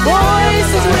 Our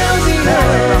voices will be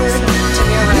heard.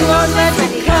 We won't let you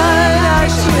cut our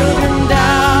children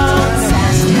down.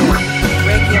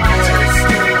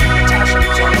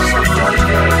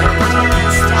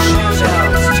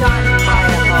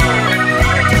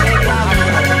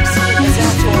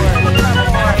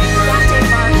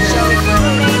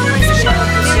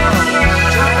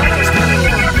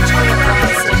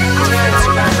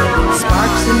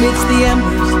 Sparks amidst the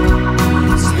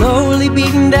embers, slowly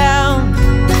beaten down.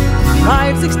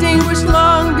 Lives extinguished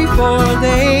long before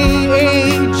they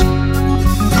age.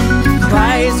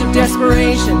 Cries of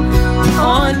desperation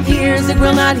on ears that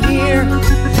will not hear,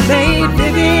 made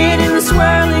vivid in the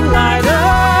swirling light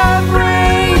of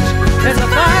rage. There's a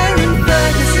fire in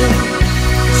Ferguson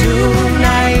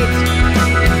tonight.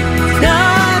 It's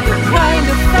not the kind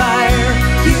of fire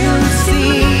you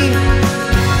see.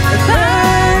 It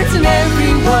burns in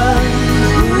everyone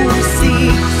who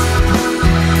seeks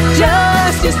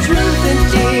justice, truth, and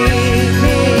dignity.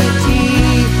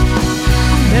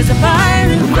 There's a fire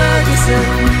in Ferguson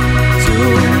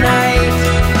tonight.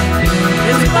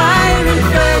 There's a fire in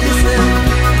Ferguson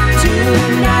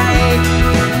tonight.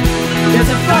 There's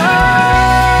a fire.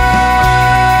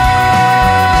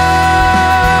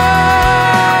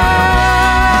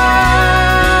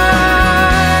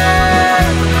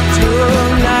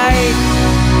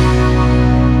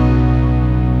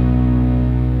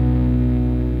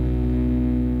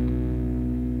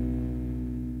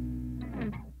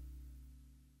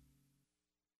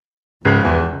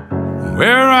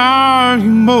 Where are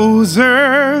you, Moses?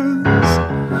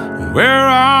 Where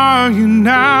are you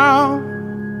now?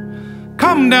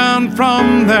 Come down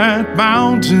from that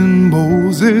mountain,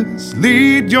 Moses.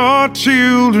 Lead your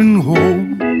children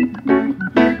home.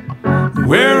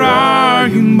 Where are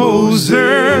you,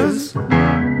 Moses?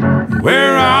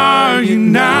 Where are you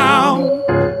now?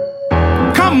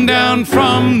 Come down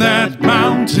from that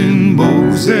mountain,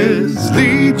 Moses.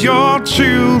 Lead your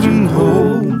children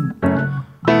home.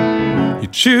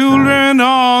 Children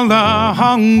all are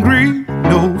hungry,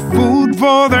 no food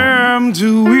for them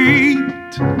to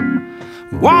eat.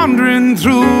 Wandering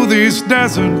through this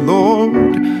desert, Lord,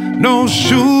 no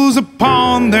shoes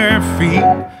upon their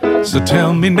feet. So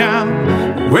tell me now,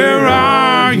 where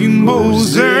are you,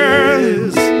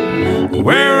 Moses?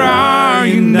 Where are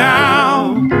you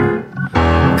now?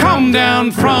 Come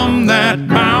down from that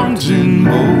mountain,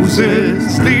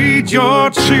 Moses. Lead your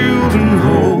children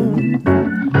home.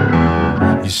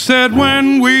 You said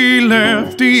when we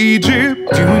left Egypt,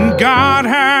 you and God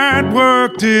had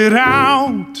worked it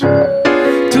out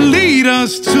to lead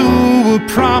us to a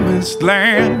promised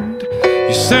land.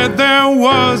 You said there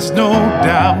was no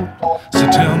doubt. So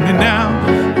tell me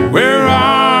now, where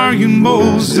are you,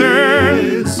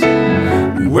 Moses?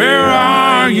 Where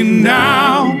are you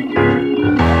now?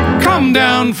 Come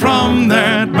down from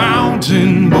that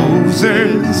mountain,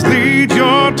 Moses. Lead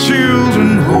your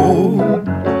children home.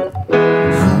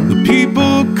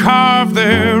 People carve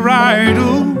their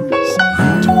idols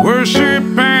to worship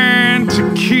and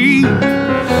to keep.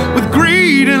 With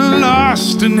greed and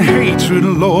lust and hatred,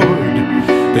 Lord,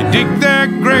 they dig their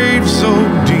graves so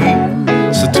deep.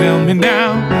 So tell me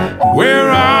now, where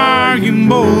are you,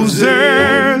 Moses?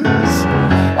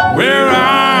 Where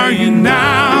are you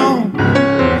now?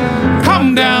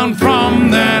 Come down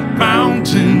from that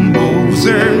mountain,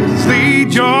 Moses. Lead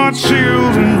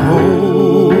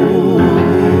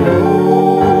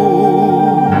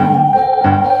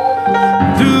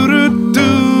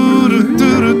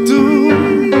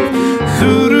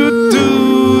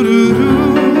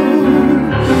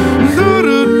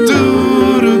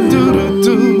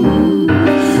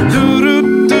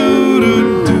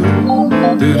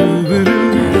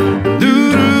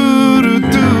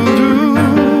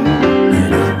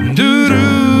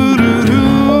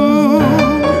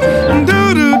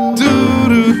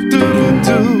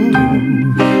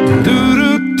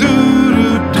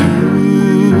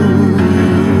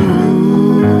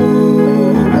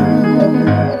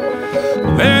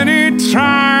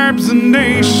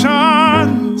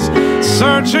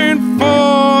searching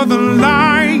for the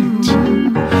light.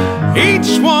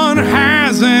 Each one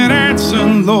has an answer,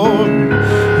 Lord.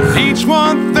 Each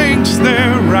one thinks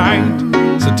they're right.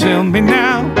 So tell me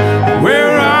now,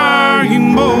 where are you,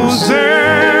 Moses?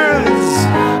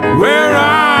 Where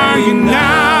are you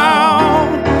now?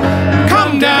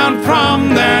 Come down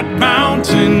from that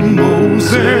mountain,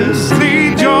 Moses.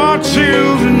 Lead your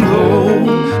children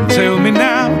home. Tell me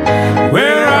now,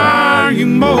 where are you,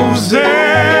 Moses?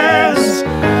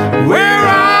 Where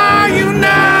are you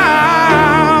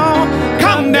now?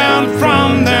 Come down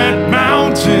from that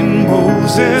mountain,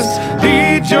 Moses.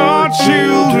 Lead your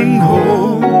children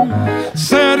home.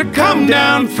 Said, come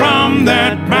down from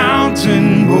that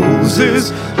mountain,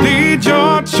 Moses. Lead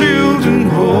your children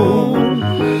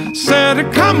home.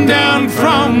 Said, come down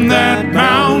from that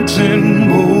mountain,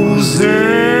 Moses,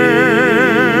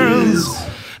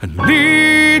 and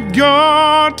lead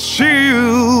your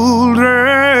children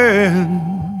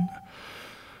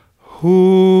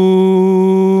home.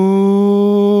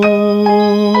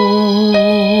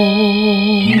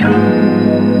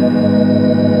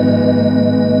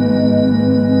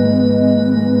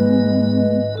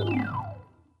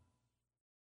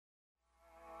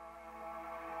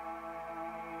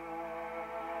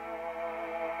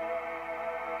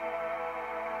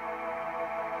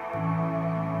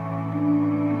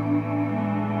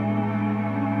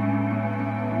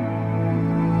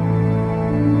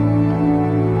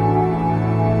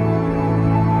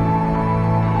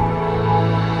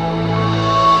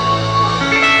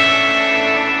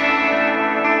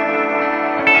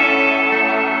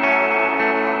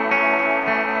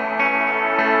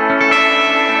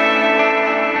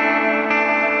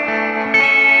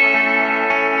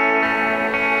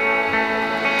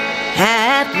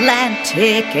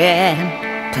 Atlantic and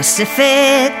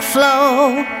Pacific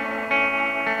flow,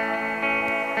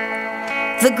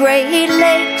 the Great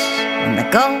Lakes and the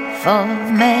Gulf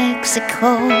of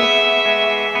Mexico,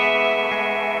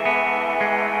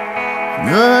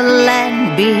 the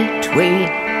land between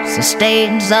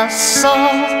sustains us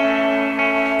all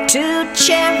to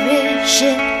cherish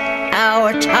it,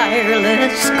 our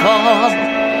tireless call.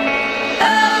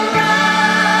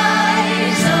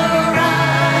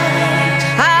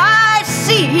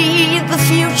 The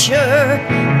future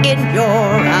in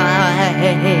your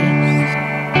eyes.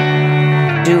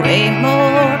 To a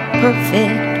more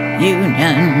perfect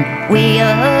union we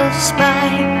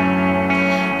aspire,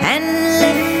 and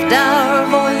lift our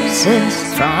voices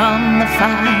from the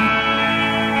fire.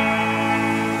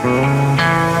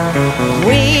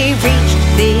 We reached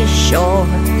these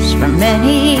shores from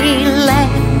many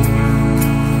lands.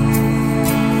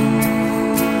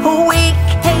 We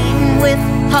came with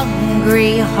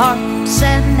hungry hearts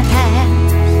and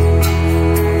hands.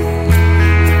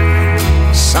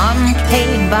 Some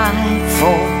came by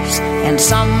force and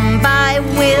some by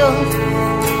will,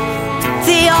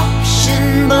 the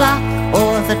auction block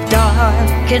or the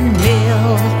darkened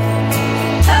mill.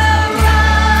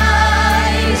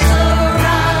 Arise,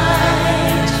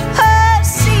 arise, I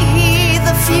see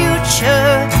the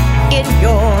future in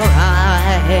your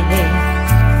eyes.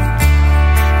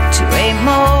 To a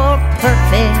more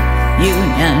perfect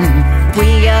union we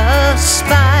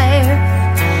aspire,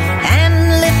 and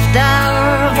lift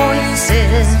our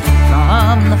voices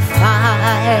from the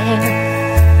fire.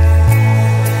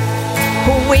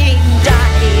 We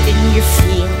died in your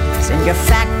fields and your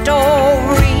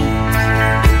factories,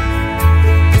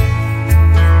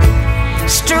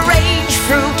 strange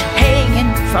fruit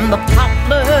hanging from the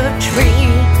poplar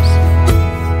trees,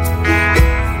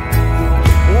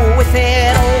 with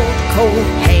an old coat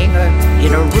hanger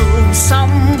in a room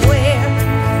somewhere,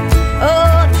 a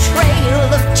trail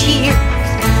of tears,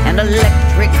 an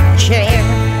electric chair.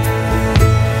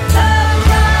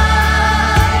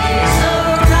 Arise,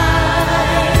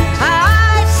 arise, I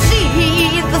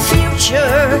see the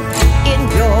future in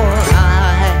your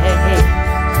eyes.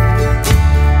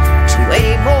 To a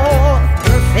more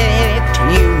perfect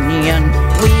union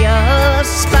we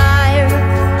aspire,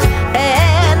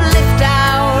 and lift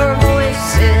our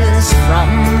voices from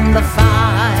the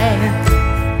fire.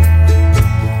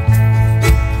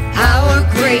 Our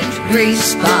great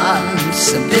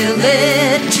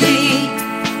responsibility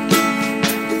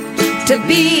to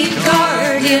be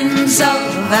guardians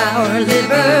of our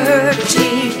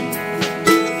liberty,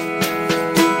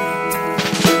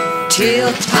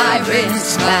 till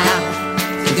tyrants bow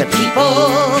to the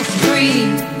people free,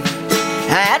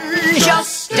 and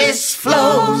justice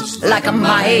flows like a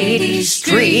mighty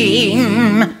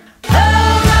stream.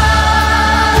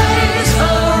 Arise,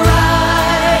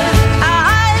 arise, I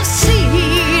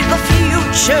see the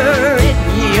future in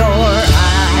your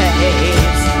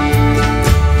eyes.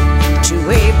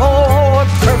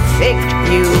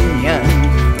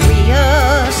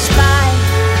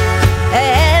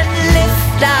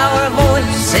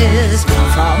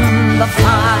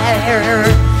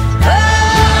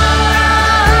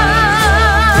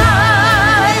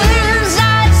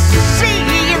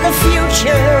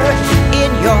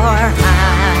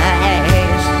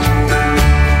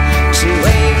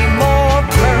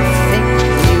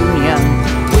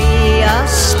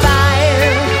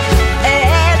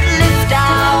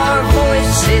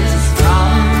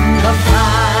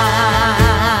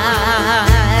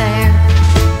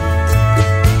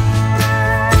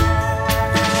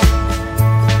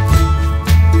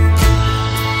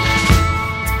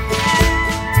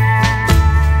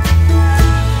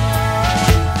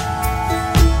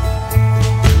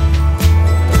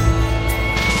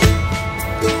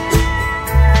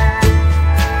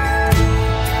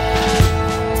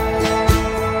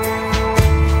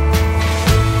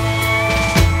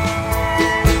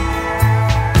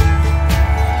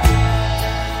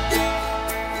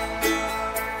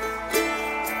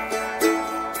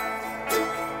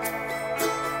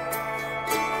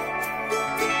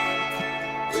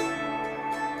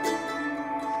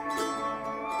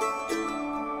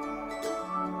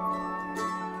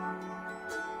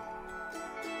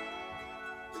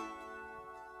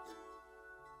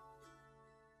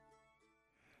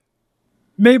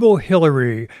 Mabel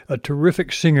Hillary, a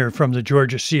terrific singer from the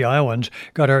Georgia Sea Islands,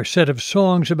 got our set of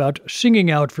songs about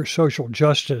singing out for social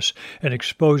justice and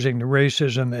exposing the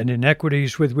racism and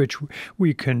inequities with which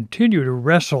we continue to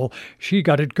wrestle. She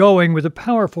got it going with a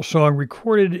powerful song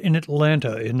recorded in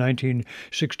Atlanta in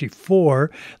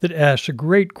 1964 that asks a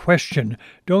great question: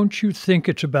 don't you think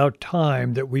it's about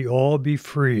time that we all be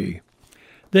free?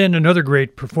 Then another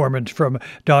great performance from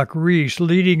Doc Reese,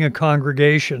 leading a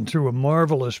congregation through a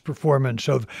marvelous performance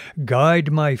of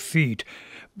Guide My Feet.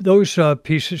 Those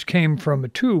pieces came from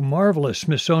two marvelous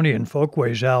Smithsonian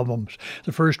Folkways albums.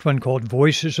 The first one called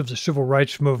Voices of the Civil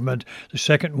Rights Movement, the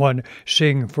second one,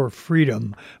 Sing for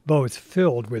Freedom, both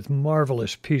filled with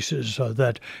marvelous pieces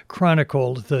that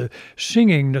chronicled the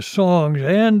singing, the songs,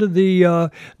 and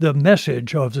the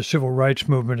message of the Civil Rights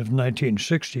Movement of the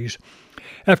 1960s.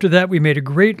 After that, we made a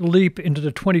great leap into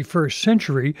the 21st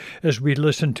century as we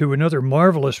listened to another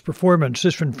marvelous performance,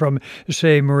 this one from,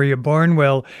 say, Maria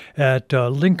Barnwell at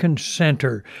Lincoln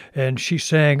Center, and she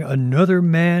sang Another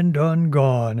Man Done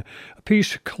Gone, a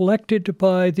piece collected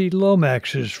by the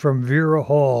Lomaxes from Vera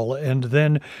Hall and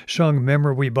then sung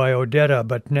memorably by Odetta,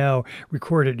 but now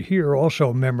recorded here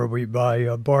also memorably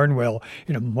by Barnwell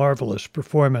in a marvelous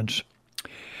performance.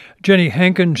 Jenny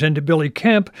Hankins and Billy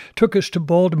Kemp took us to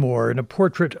Baltimore in a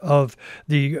portrait of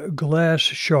the glass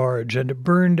shards and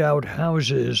burned-out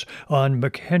houses on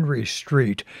McHenry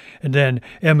Street. And then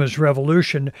Emma's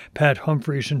Revolution, Pat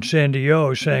Humphries and Sandy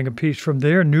O sang a piece from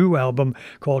their new album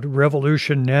called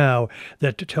Revolution Now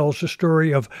that tells the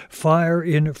story of Fire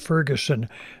in Ferguson,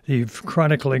 the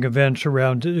chronicling events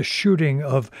around the shooting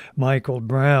of Michael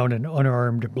Brown, an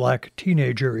unarmed black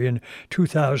teenager, in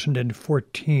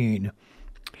 2014.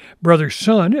 Brother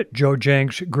Son, Joe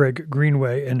Jenks, Greg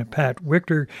Greenway, and Pat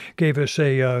Wichter gave us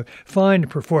a fine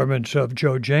performance of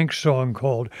Joe Jenks' song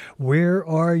called Where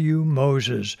Are You,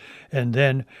 Moses? And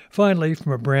then, finally,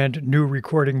 from a brand new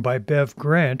recording by Bev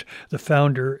Grant, the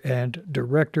founder and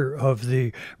director of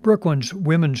the Brooklands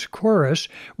Women's Chorus,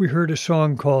 we heard a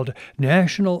song called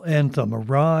National Anthem,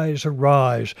 Arise,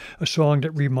 Arise, a song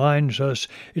that reminds us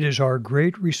it is our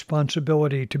great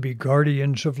responsibility to be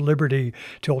guardians of liberty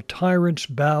till tyrants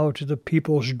bow to the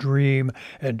people's dream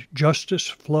and justice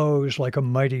flows like a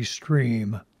mighty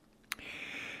stream.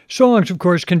 Songs, of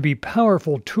course, can be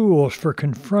powerful tools for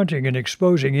confronting and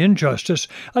exposing injustice.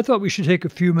 I thought we should take a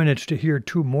few minutes to hear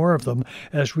two more of them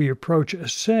as we approach a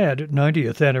sad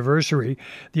 90th anniversary,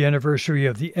 the anniversary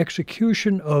of the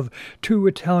execution of two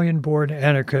Italian-born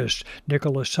anarchists,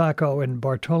 Nicola Sacco and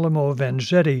Bartolomeo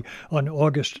Vanzetti, on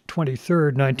August 23,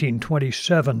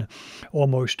 1927,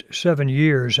 almost 7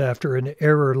 years after an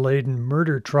error-laden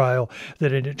murder trial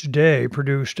that in its day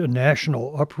produced a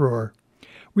national uproar.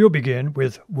 We'll begin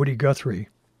with Woody Guthrie.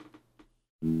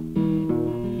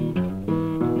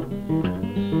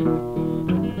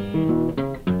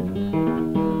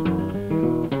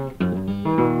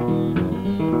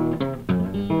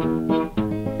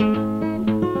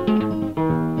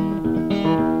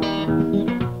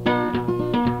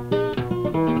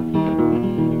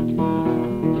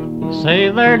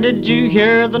 Say there, did you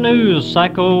hear the news?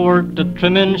 Psycho worked at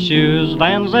trimming shoes.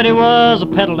 Vanzetti was a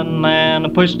peddling man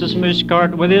and pushed his fish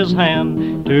cart with his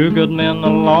hand. Two good men a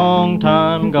long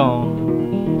time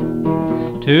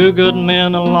gone. Two good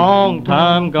men a long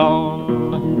time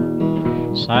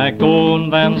gone. Psycho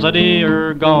and Vanzetti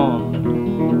are gone.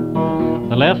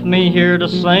 They left me here to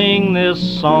sing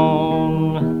this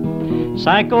song.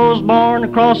 Psycho's born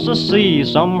across the sea,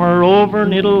 somewhere over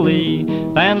in Italy.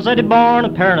 Vanzetti born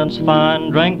of parents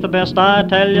fine, drank the best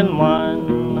Italian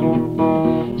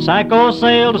wine. Psycho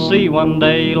sailed to sea one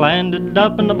day, landed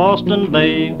up in the Boston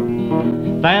Bay.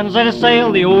 Vanzetti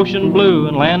sailed the ocean blue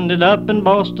and landed up in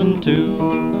Boston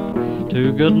too.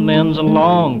 Two good men's a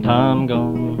long time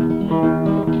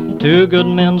gone. Two good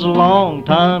men's a long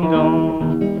time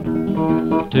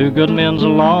gone. Two good men's a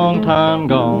long time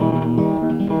gone.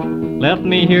 Left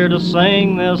me here to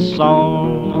sing this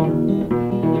song.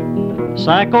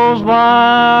 Psycho's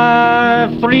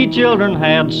wife 3 children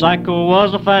had. Psycho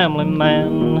was a family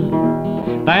man.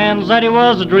 Vanzetti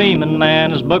was a dreaming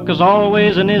man. His book was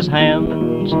always in his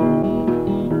hands.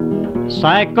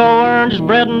 Psycho earned his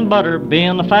bread and butter,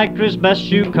 being the factory's best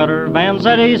shoe cutter.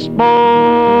 Vanzetti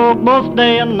spoke both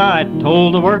day and night,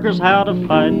 told the workers how to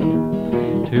fight.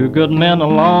 Two good men a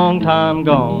long time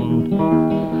gone.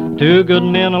 Two good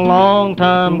men a long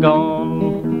time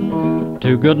gone.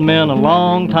 Two good men a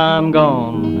long time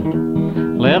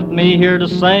gone. Left me here to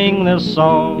sing this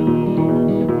song.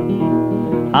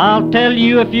 I'll tell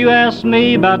you if you ask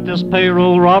me about this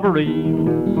payroll robbery.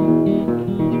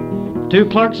 2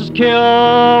 clerks is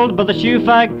killed by the shoe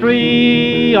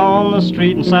factory on the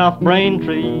street in South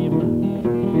Braintree.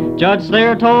 Judge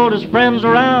there told his friends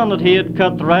around that he had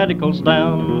cut the radicals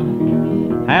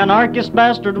down. Anarchist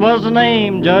bastard was the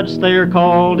name Judge Thayer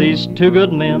called these 2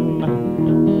 good men.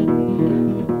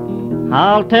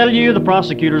 I'll tell you the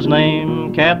prosecutor's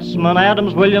name: Katzman,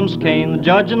 Adams, Williams, Kane. The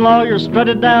judge and lawyer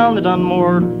strutted down, they done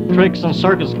more tricks than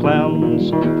circus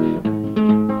clowns.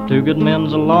 2 good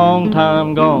men's a long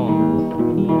time gone.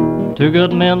 2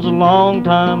 good men's a long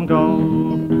time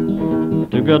gone.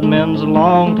 2 good men's a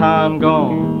long time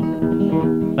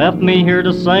gone. Left me here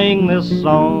to sing this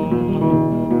song.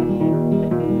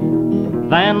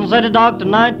 Vanzetti Doctor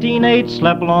 1908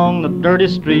 slept along the dirty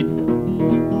street.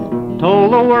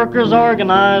 Told the workers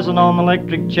organizing on the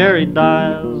electric chair he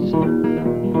dies.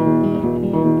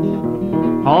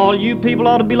 All you people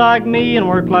ought to be like me and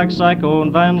work like Psycho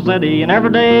and Vanzetti, and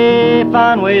every day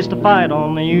find ways to fight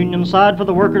on the union side for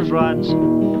the workers' rights.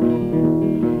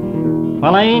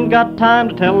 Well, I ain't got time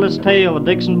to tell this tale. The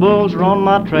Dixon Bulls are on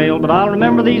my trail, but I'll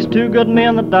remember these 2 good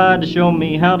men that died to show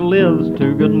me how to live.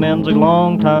 2 good men's a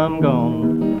long time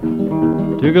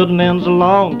gone. 2 good men's a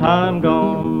long time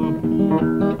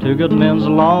gone. 2 good men's a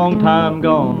long time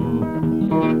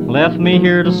gone. Left me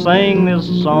here to sing this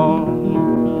song.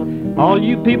 All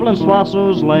you people in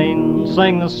Swasso's Lane,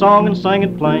 sing this song and sing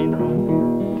it plain.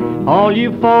 All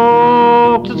you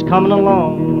folks that's coming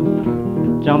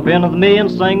along, jump in with me and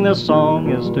sing this song.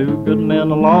 It's 2 good men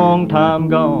a long time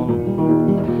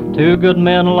gone. 2 good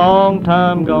men a long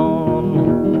time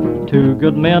gone. 2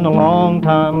 good men a long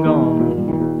time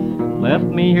gone. Left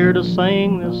me here to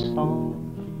sing this song.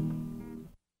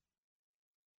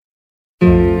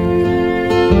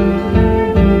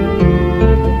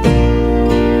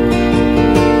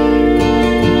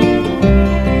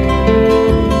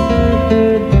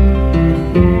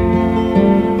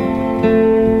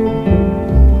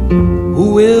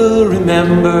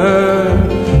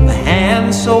 The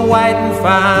hand so white and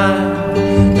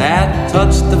fine that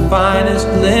touched the finest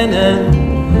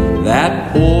linen,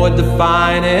 that poured the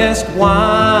finest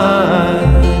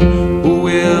wine. Who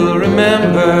will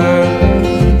remember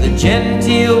the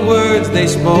genteel words they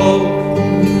spoke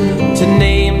to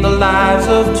name the lives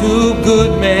of 2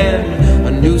 good men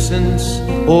a nuisance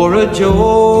or a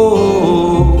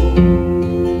joke?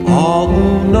 All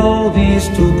who know these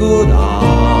 2 good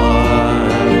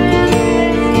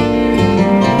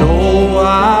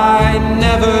I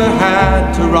never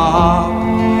had to rob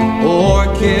or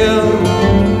kill.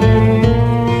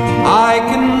 I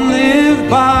can live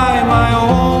by my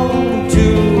own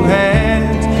 2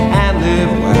 hands and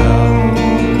live well.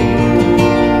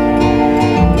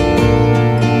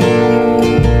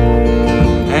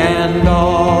 And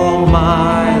all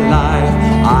my life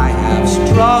I have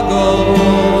struggled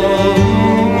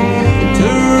to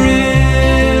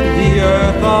rid the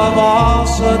earth of all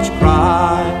such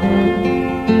crime.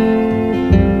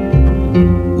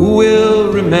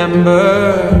 Will remember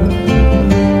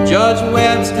Judge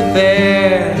Webster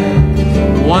there,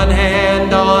 1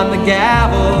 hand on the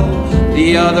gavel,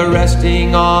 the other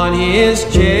resting on his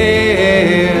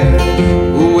chair.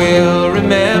 Who will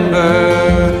remember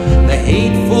the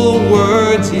hateful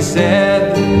words he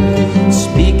said,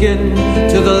 speaking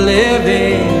to the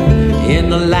living in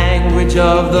the language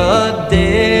of the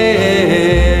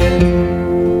dead?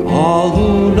 All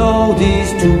who know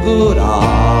these 2 good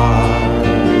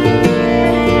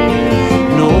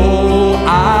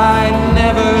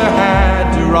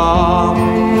rob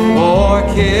or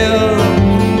kill.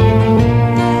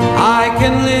 I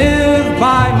can live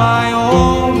by my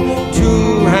own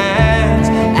 2 hands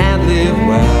and live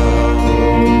well.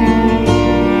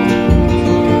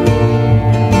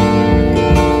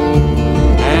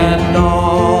 And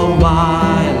all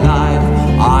my life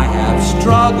I have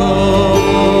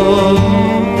struggled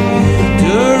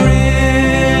to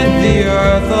rid the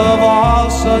earth of all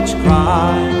such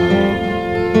crime.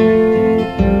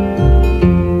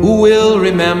 Will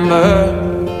remember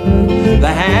the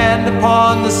hand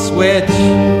upon the switch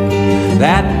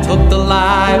that took the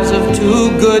lives of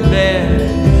 2 good men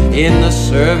in the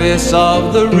service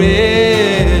of the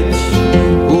rich.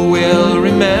 Who will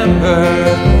remember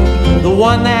the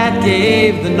one that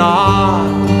gave the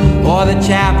nod, or the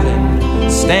chaplain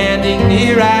standing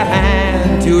near at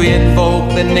hand to invoke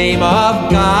the name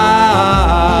of God?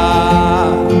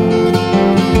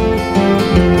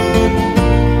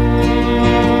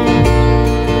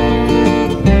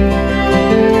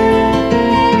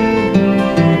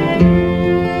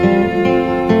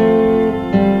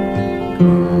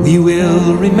 We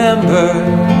will remember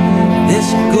this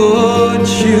good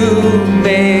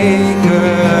shoemaker.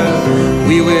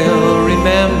 We will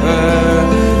remember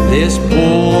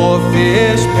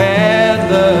English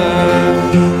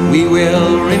peddler. We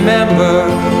will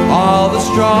remember all the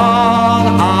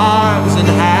strong arms and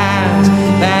hands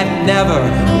that never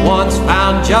once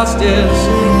found justice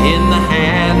in the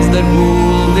hands that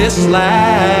rule this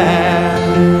land.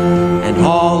 And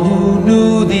all who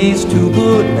knew these two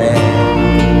good men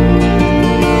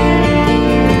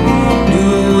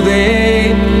knew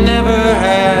they never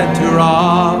had to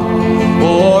rob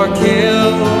or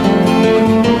kill.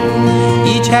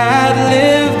 Each had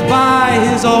lived by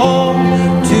his own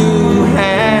two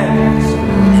hands,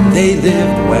 and they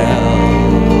lived well.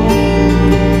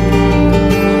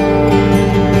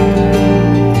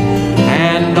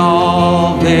 And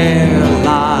all their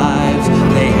lives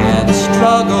they had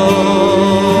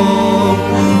struggled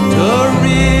to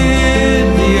rid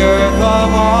the earth of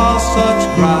all such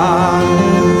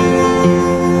crime.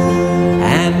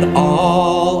 And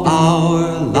all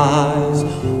our lives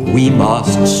we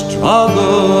must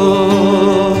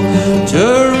struggle to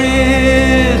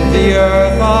rid the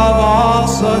earth of all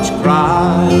such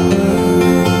crime.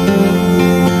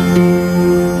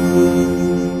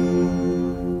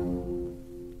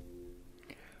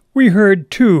 We heard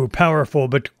two powerful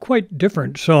but quite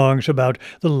different songs about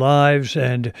the lives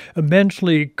and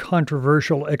immensely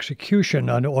controversial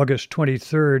execution on August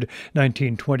 23,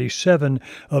 1927,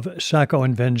 of Sacco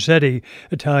and Vanzetti,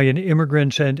 Italian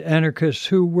immigrants and anarchists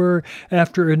who were,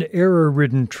 after an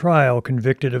error-ridden trial,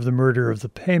 convicted of the murder of the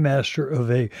paymaster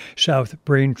of a South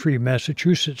Braintree,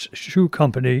 Massachusetts shoe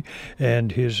company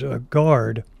and his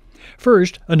guard.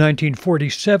 First, a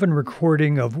 1947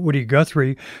 recording of Woody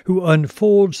Guthrie, who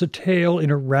unfolds the tale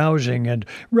in a rousing and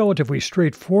relatively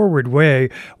straightforward way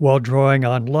while drawing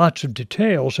on lots of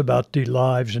details about the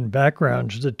lives and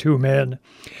backgrounds of the two men.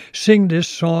 "Sing this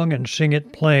song and sing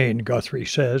it plain," Guthrie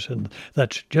says, and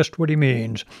that's just what he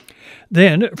means.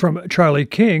 Then, from Charlie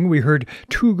King, we heard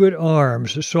Two Good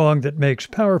Arms, a song that makes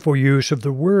powerful use of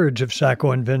the words of Sacco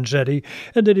and Vanzetti,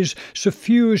 and that is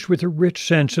suffused with a rich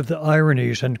sense of the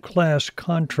ironies and class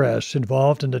contrasts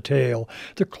involved in the tale.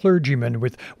 The clergyman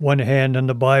with one hand on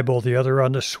the Bible, the other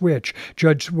on the switch,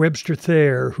 Judge Webster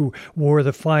Thayer, who wore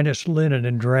the finest linen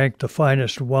and drank the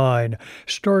finest wine.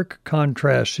 Stark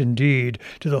contrasts indeed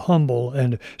to the humble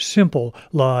and simple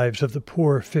lives of the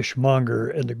poor fishmonger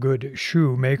and the good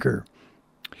shoemaker.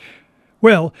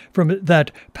 Well, from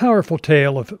that powerful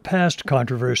tale of past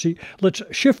controversy, let's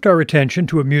shift our attention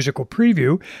to a musical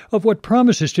preview of what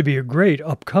promises to be a great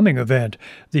upcoming event,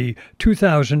 the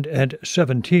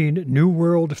 2017 New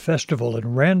World Festival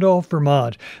in Randolph,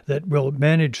 Vermont, that will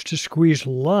manage to squeeze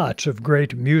lots of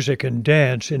great music and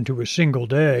dance into a single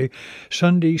day.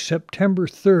 Sunday, September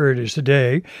 3rd is the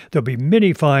day. There'll be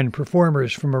many fine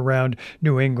performers from around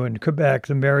New England, Quebec,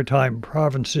 the Maritime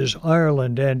Provinces,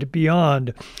 Ireland, and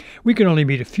beyond. We can only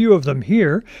meet a few of them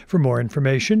here. For more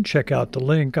information, check out the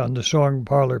link on the Song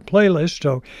Parlor playlist,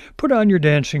 so put on your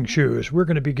dancing shoes. We're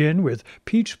going to begin with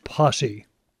Pete's Posse.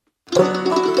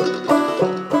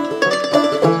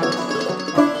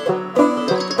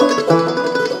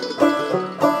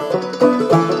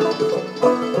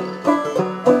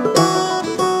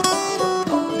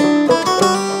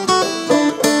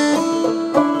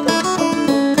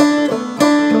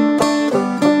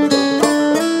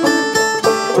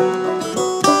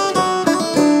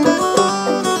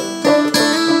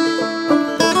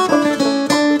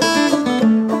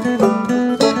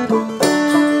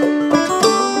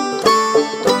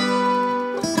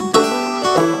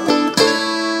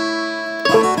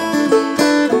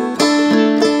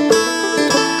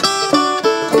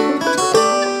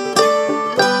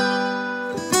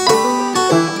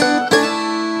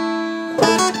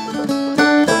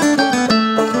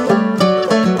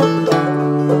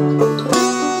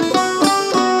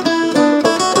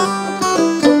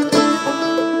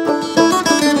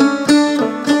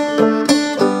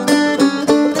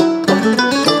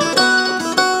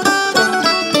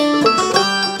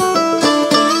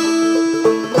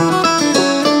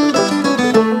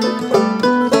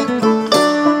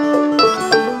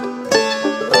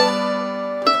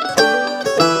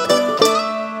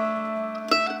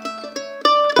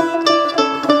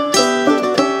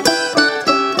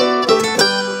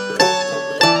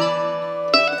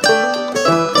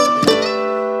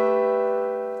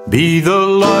 Be the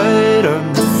light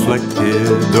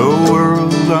unreflected, the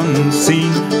world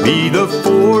unseen. Be the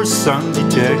force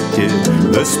undetected,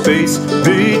 the space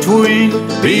between.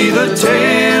 Be the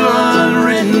tale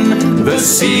unwritten, the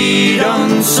seed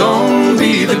unsown.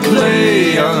 Be the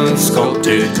clay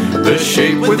unsculpted, the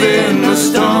shape within the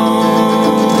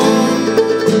stone.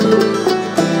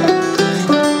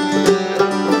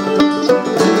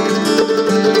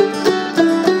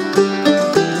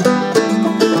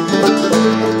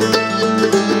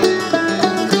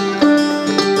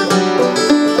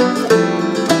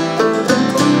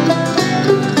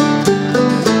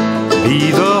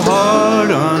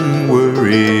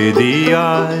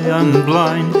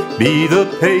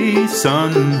 the pace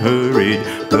unhurried,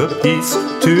 the peace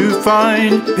to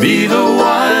find. Be the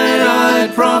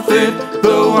wide-eyed prophet,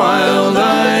 the wild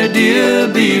idea,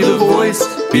 be the voice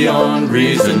beyond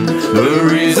reason, the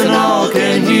reason all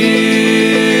can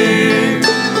hear.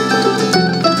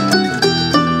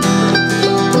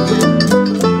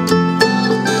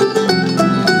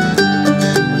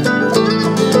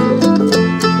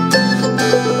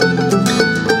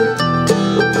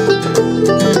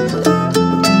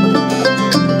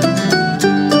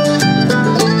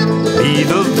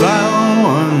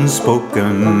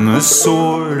 Unspoken, the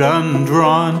sword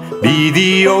undrawn, be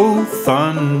the oath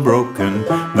unbroken,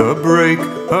 the break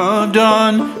of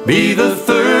dawn, be the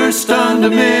thirst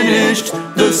undiminished,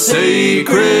 the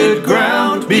sacred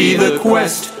ground, be the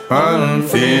quest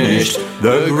unfinished,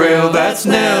 the grail that's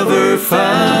never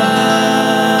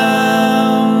found.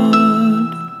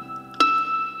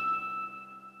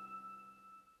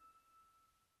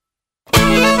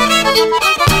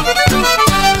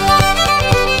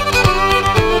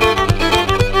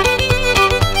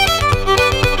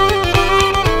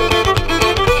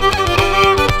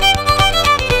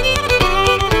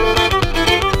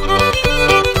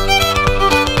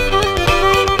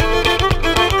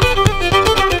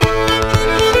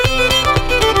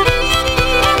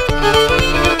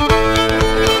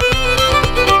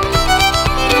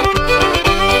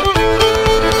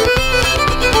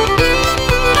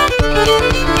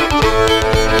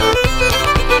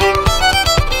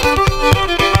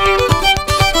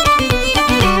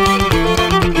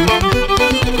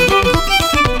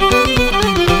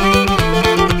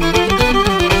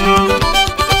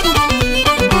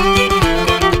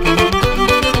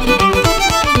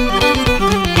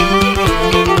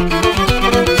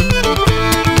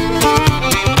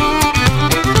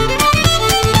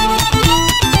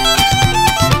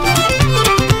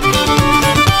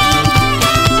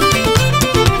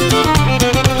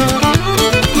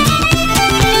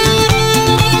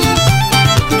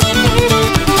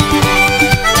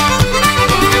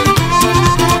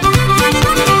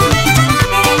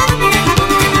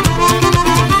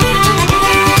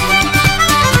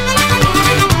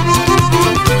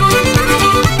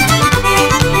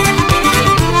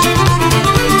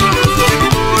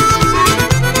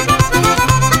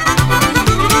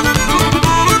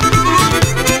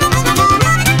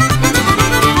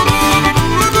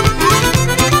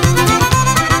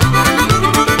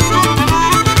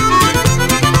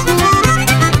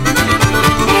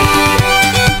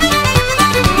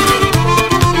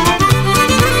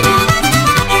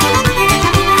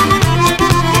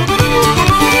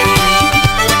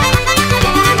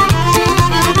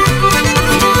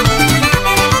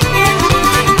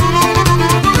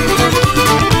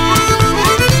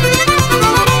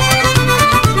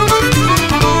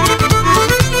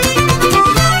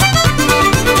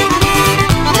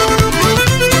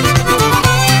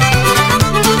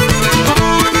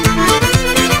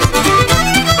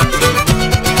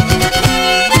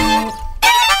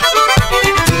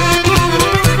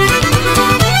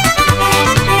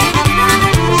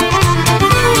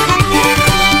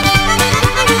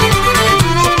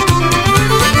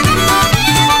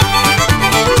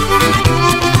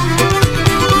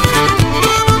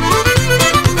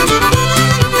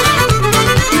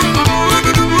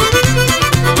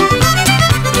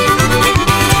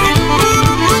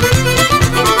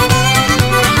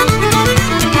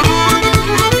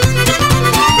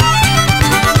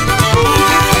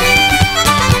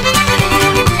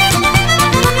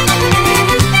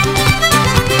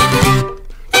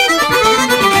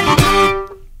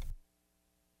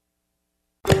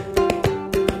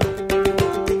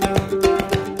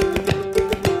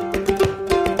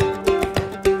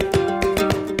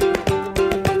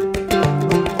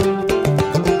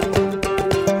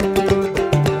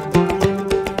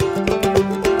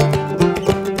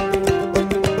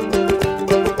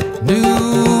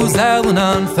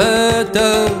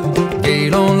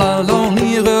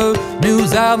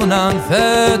 avons une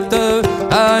fête,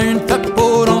 à une fête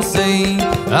pour danser,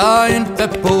 à une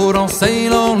fête pour danser,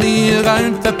 l'on lire, à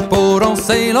une fête pour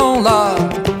danser, l'on l'a.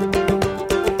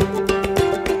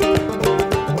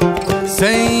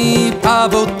 C'est pas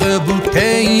votre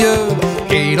bouteille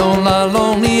qui l'on la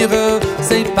l'on lire,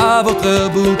 c'est pas votre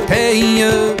bouteille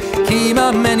qui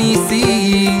m'amène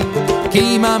ici,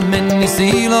 qui m'amène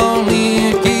ici, l'on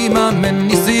lire, qui m'amène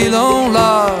ici, l'on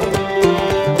l'a.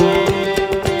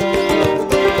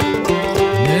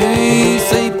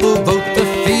 C'est pour votre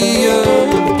fille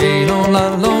et l'on la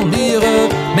l'on lire,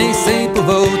 mais c'est pour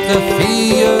votre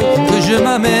fille que je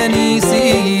m'amène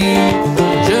ici,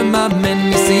 je m'amène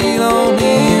ici, l'on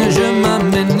lire, je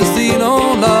m'amène ici,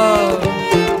 l'on la.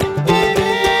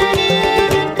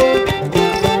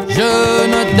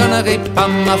 donnerai pas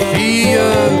ma fille,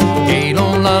 et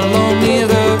l'on la l'emmire,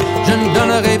 je ne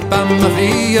donnerai pas ma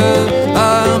fille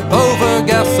à un pauvre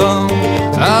garçon,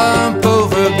 à un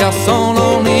pauvre garçon,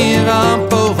 l'on ira, un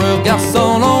pauvre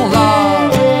garçon, l'on l'a.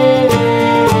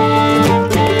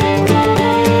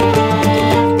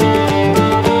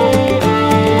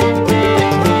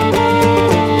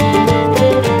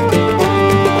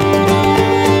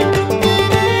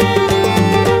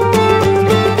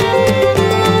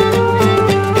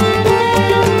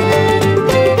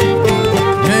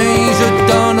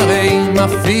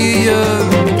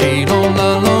 Et l'on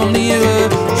la l'enlire,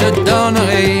 je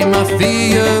donnerai ma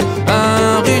fille à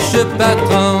un riche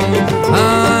patron,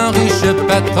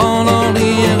 l'en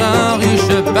lire, un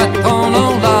riche patron,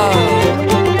 l'en l'a.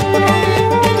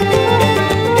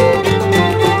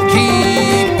 Qui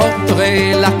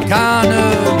porterait la canne,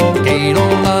 et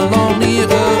l'on la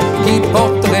l'enlire, qui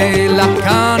porterait la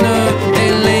canne,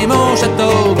 et les manchettes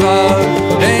au bras,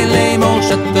 et les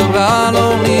manchettes au bras,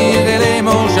 l'on lire, et les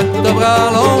manchettes au bras,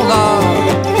 l'on l'a.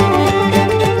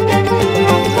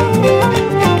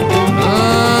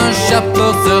 Un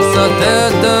chapeau sur sa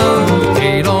tête,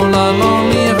 et l'on la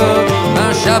l'enlire,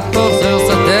 un chapeau sur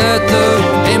sa tête,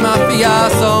 et ma fille à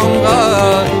son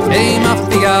bras, et ma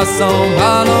fille à son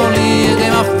bras, l'on lire,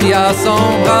 et ma fille à son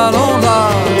bras, l'on l'a.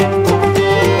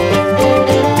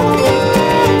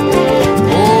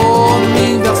 Pour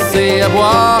m'y verser à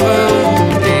boire,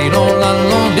 et l'on la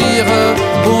l'enlire,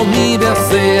 pour m'y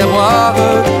verser à boire,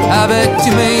 avec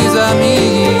tous mes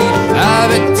amis,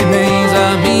 avec tous mes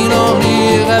amis, l'on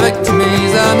lire, avec tous mes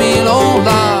amis, l'on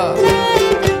l'a.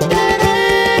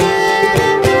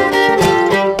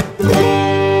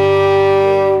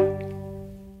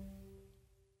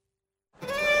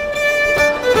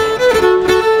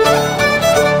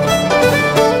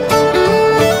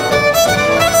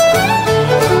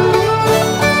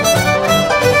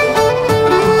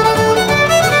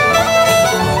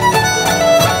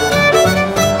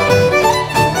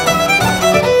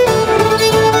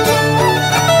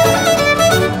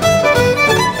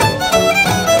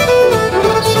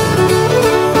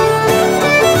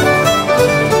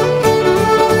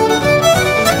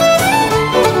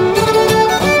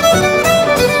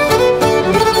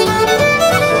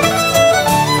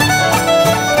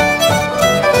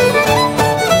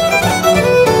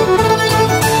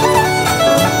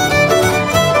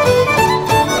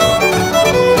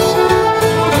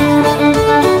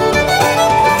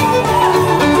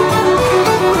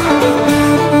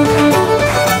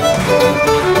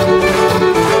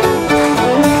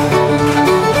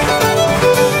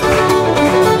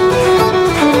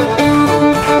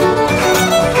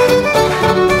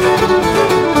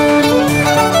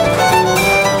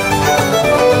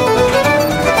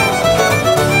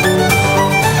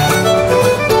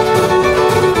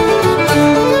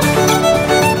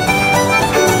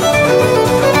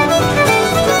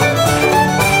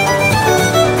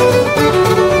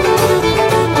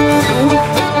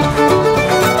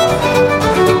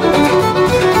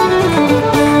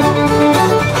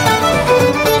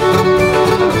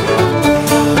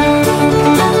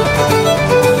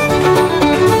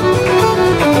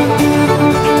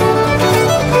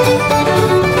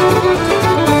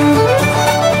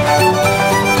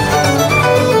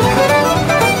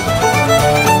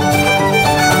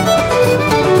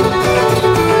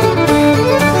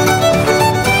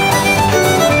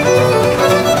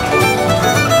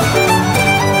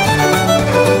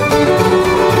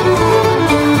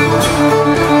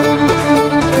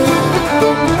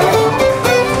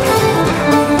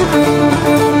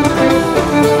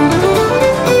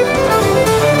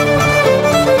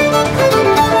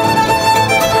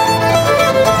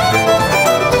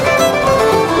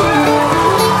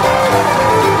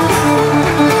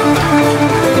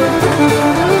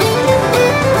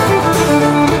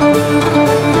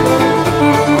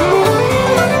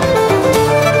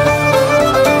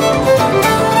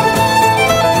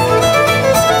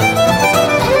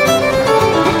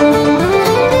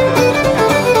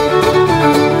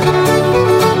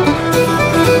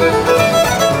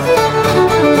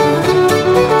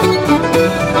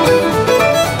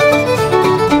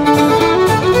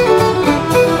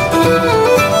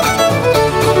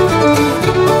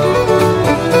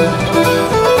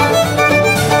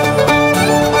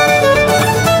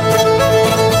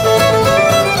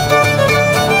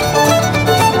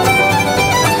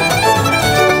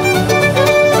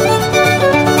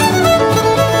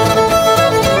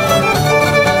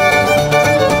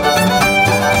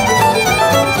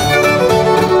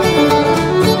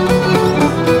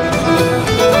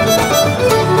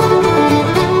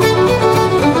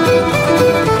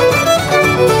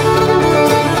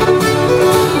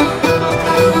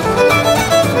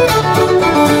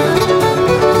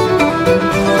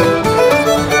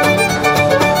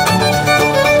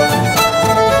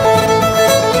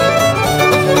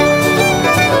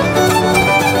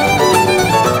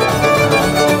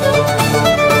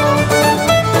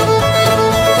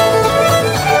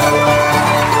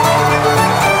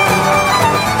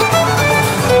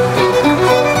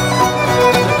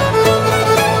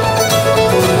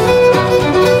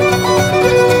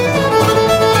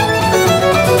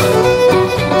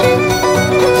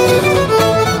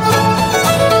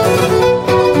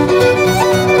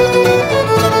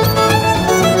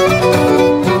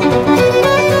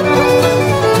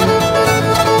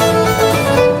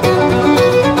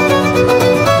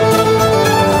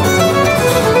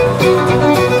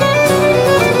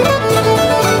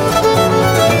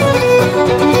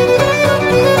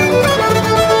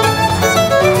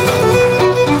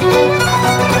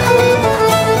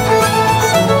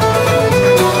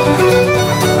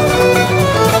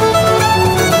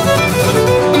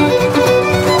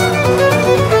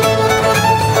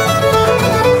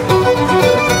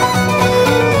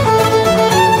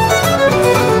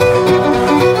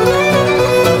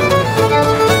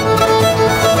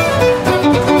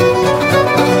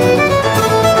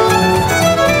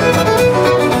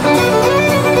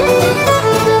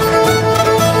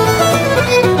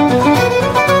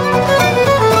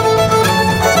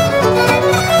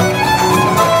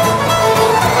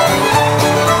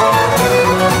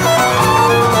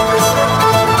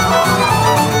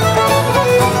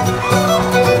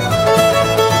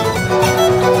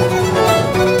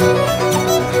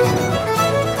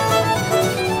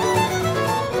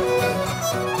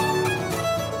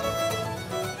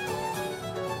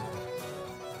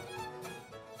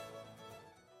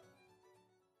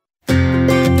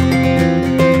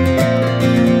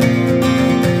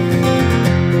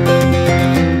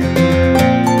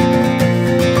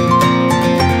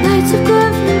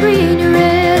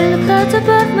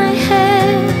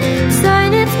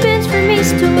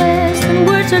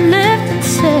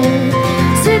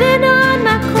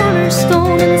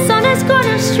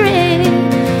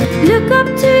 look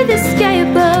up to the sky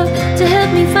above to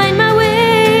help me find my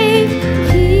way.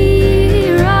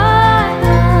 Here I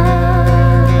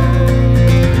am,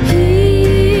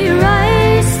 here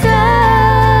I stand,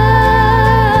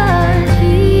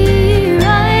 here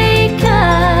I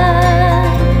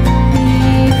can be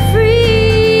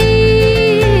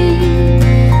free.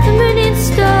 The moon and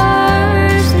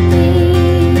stars and me.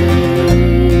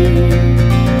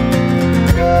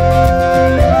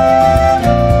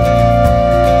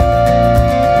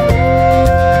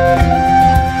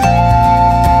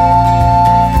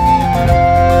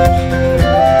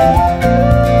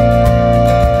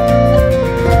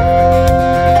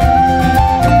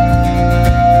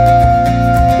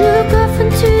 Look off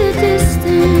into the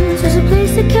distance. There's a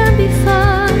place that can be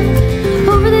found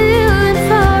over the hill and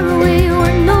far away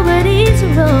where nobody's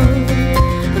around.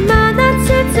 A man that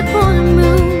sits upon the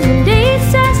moon one day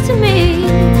says to me,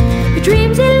 your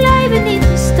dreams lie beneath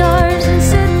the stars, and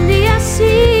suddenly I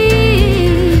see.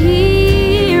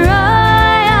 Here I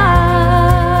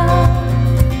am,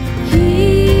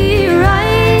 here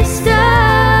I stand,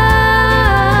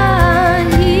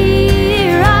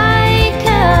 here I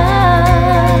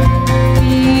can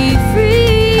be free.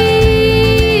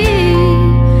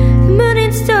 The moon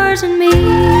and stars and me.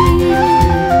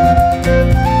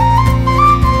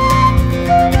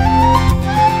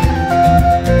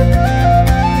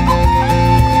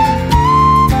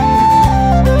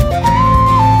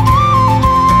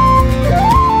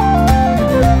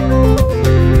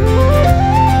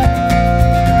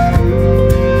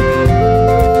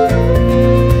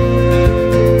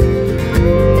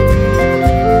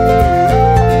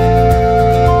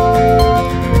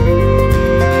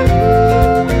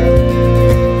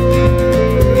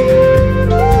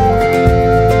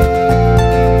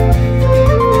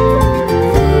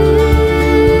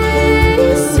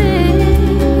 They say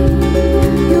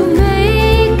you'll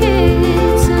make it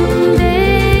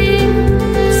someday,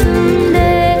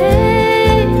 someday.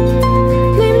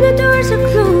 Maybe the doors are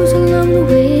closed along the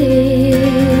way.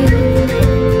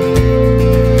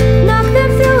 Knock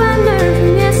them through and learn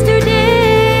from yesterday.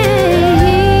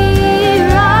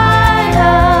 Here I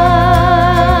am,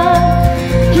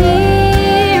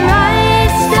 here I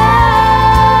stand,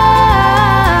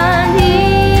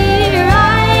 here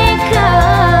I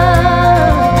can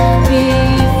be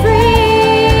free.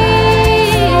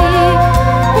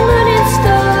 The moon and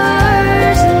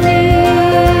stars and me.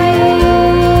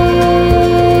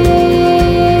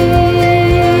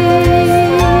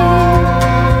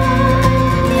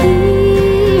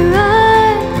 Here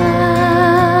I am,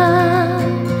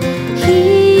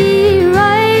 here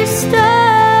I stand,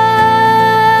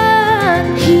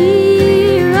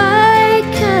 here I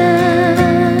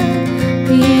can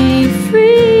be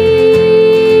free.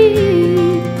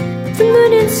 The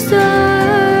moon and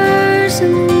stars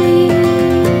and me.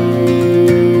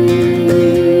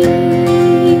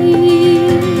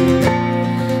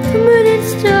 The moon and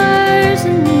stars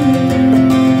and me.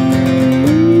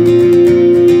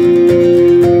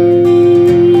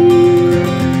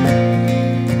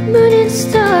 Moon and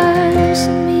stars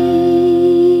and me.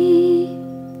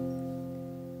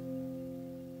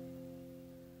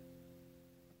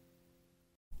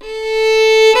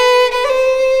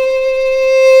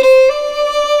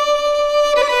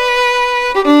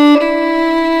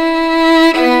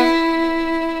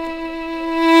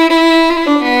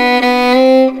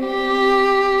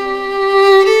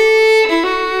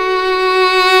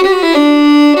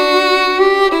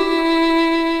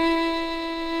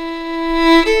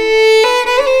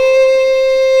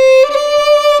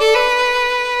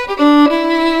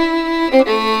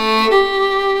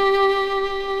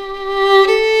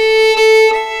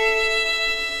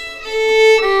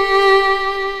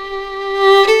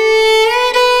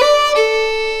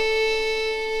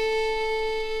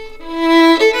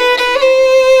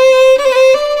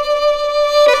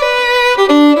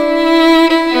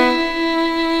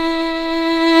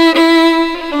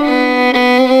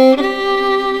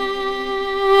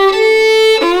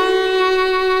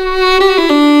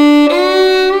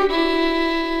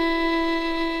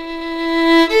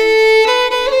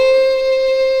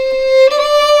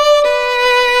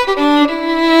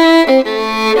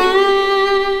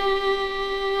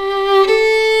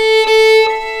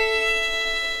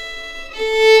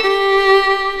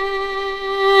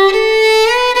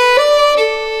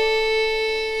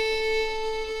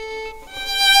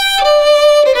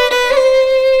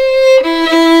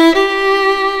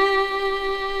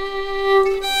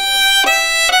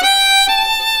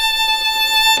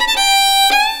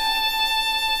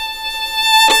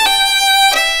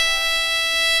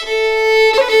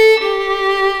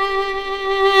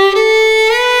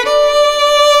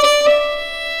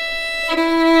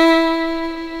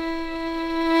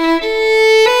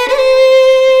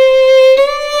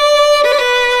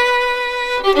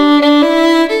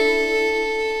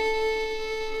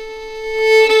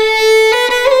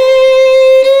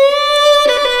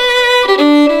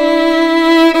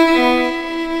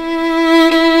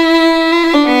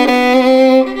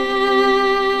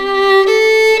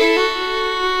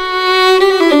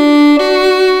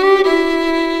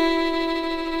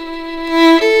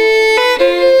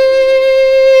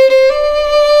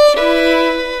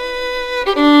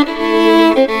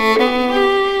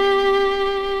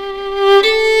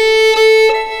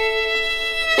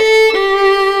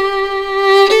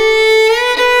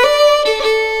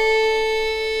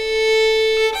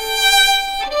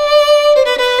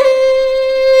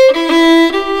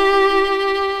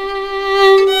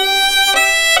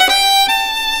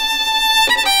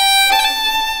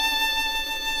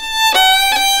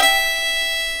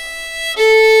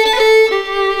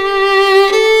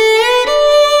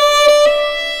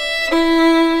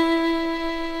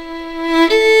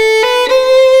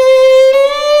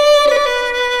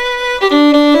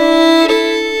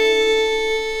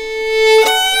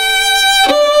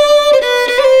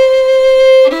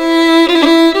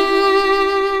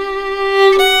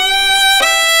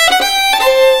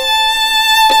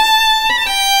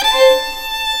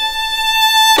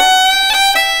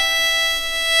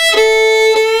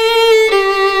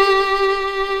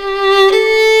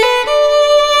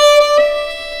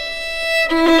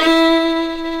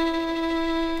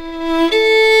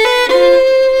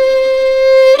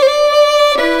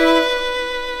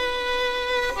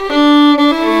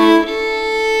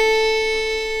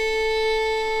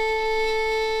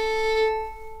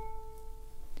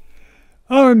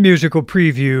 Our musical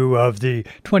preview of the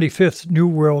 25th New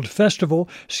World Festival,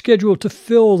 scheduled to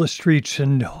fill the streets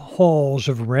and halls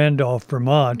of Randolph,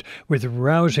 Vermont, with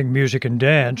rousing music and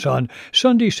dance on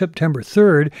Sunday, September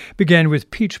 3rd, began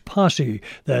with Pete's Posse.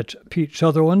 That's Pete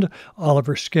Sutherland,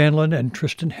 Oliver Scanlon, and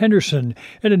Tristan Henderson,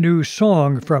 and a new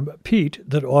song from Pete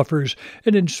that offers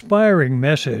an inspiring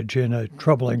message in a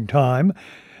troubling time.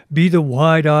 Be the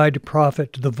wide-eyed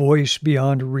prophet, the voice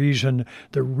beyond reason,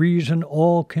 the reason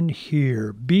all can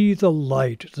hear. Be the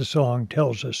light, the song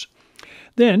tells us.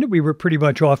 Then we were pretty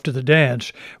much off to the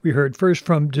dance. We heard first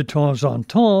from De Temps en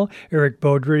Temps, Eric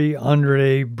Baudry,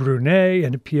 André Brunet,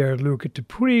 and Pierre-Luc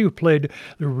Dupuis, who played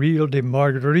the Reel de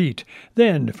Marguerite.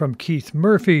 Then from Keith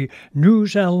Murphy,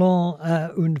 Nous allons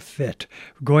à une fête.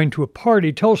 Going to a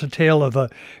party tells a tale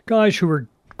of guys who were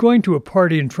going to a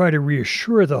party and try to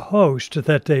reassure the host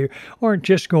that they aren't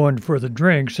just going for the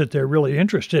drinks, that they're really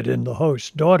interested in the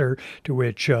host's daughter, to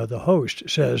which the host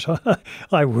says,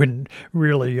 I wouldn't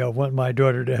really want my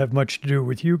daughter to have much to do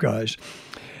with you guys.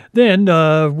 Then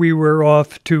we were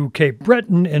off to Cape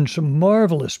Breton and some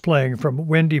marvelous playing from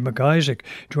Wendy McIsaac,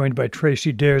 joined by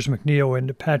Tracy Dares McNeil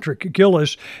and Patrick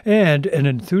Gillis, and an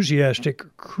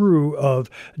enthusiastic crew of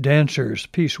dancers. The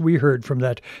piece we heard from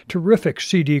that terrific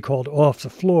CD called Off the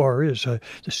Floor is the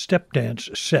Step Dance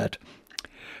set.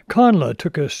 Conla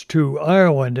took us to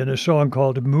Ireland in a song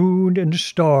called Moon and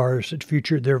Stars that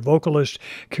featured their vocalist,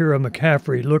 Ciara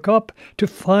McCaffrey. Look up to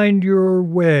find your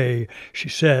way, she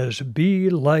says, be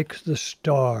like the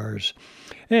stars.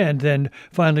 And then,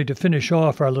 finally, to finish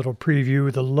off our little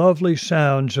preview, the lovely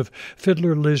sounds of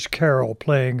fiddler Liz Carroll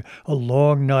playing A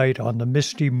Long Night on the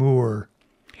Misty Moor.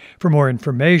 For more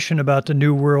information about the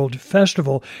New World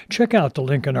Festival, check out the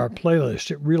link in our playlist.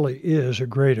 It really is a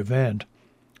great event.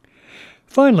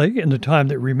 Finally, in the time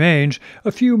that remains,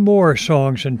 a few more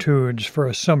songs and tunes for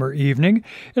a summer evening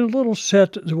in a little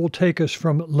set that will take us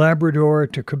from Labrador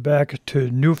to Quebec to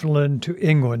Newfoundland to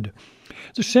England.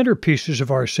 The centerpieces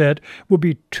of our set will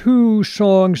be two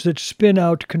songs that spin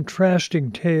out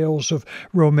contrasting tales of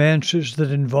romances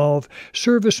that involve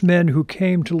servicemen who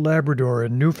came to Labrador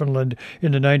and Newfoundland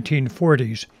in the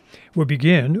 1940s. We'll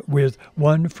begin with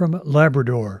one from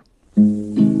Labrador.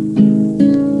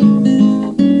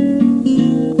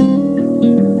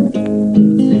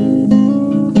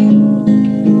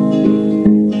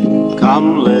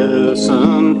 Come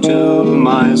listen to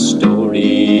my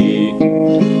story,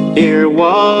 hear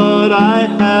what I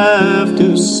have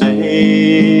to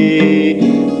say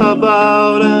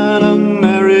about an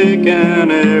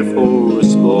American Air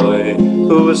Force boy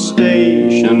who was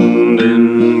stationed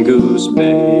in Goose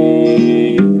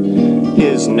Bay.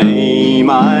 His name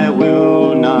I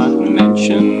will not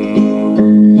mention,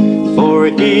 for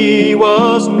he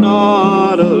was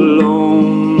not alone.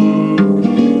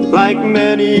 Like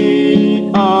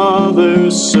many other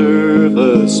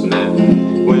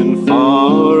servicemen when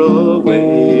far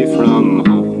away from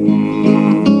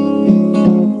home.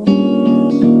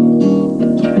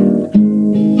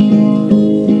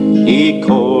 He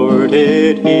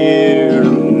courted here a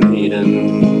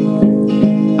maiden,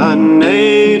 a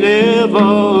native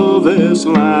of this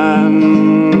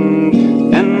land,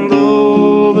 and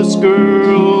though this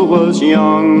girl was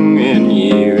young in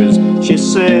years, she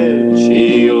said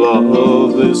she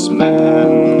loved this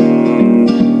man,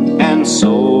 and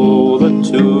so the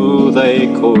two they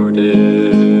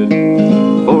courted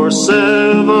for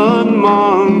 7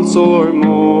 months or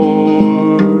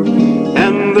more.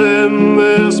 And then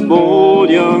this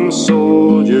bold young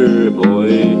soldier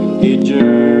boy, he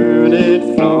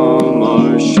journeyed from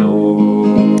our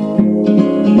shore.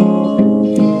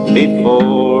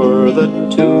 Before the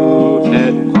two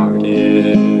had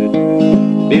parted,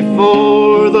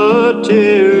 before the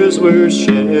tears were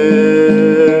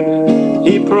shed,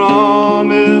 he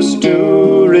promised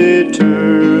to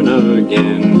return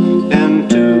again and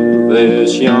to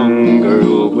this young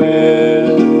girl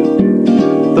wed.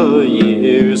 The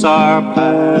years are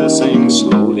passing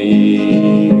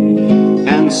slowly,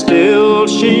 and still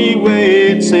she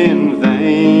waits in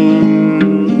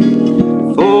vain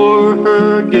for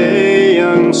her gay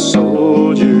young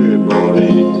soldier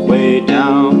boy way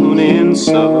down in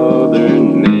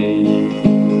southern Maine.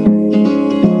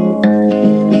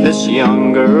 This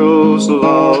young girl's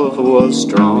love was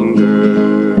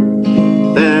stronger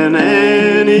than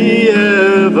any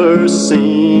ever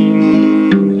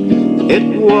seen.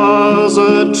 It was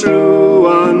a true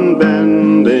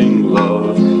unbending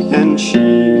love, and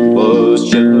she was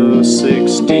just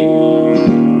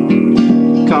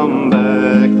 16. Come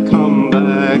back,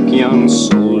 young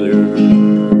soldier,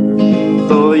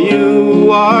 though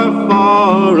you are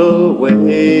far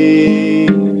away.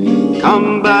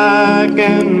 Come back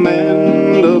and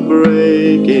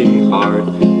aching heart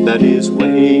that is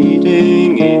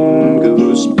waiting in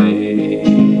Goose Bay.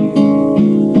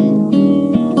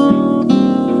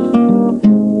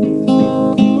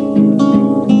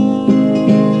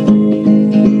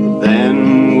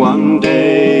 Then one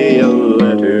day a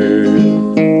letter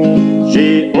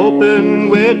she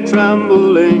opened with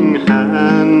trembling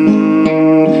hand.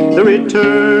 The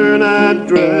return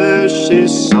address she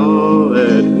saw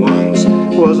at once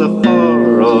was a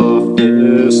far-off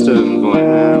distant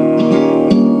land.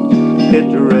 It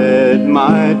read,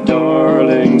 "My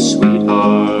darling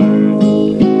sweetheart,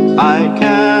 I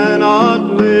cannot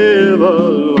live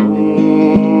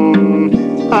alone.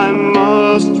 I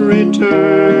must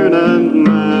return and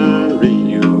marry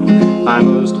you. I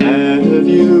must have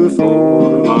you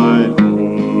for my own."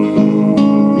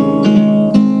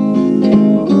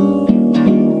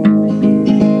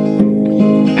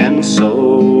 And so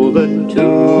the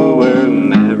two were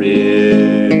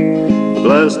married,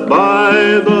 blessed by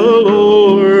the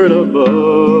Lord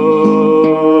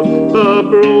above. A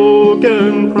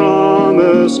broken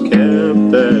promise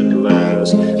kept at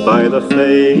last by the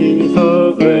faith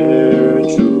of their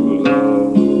true love.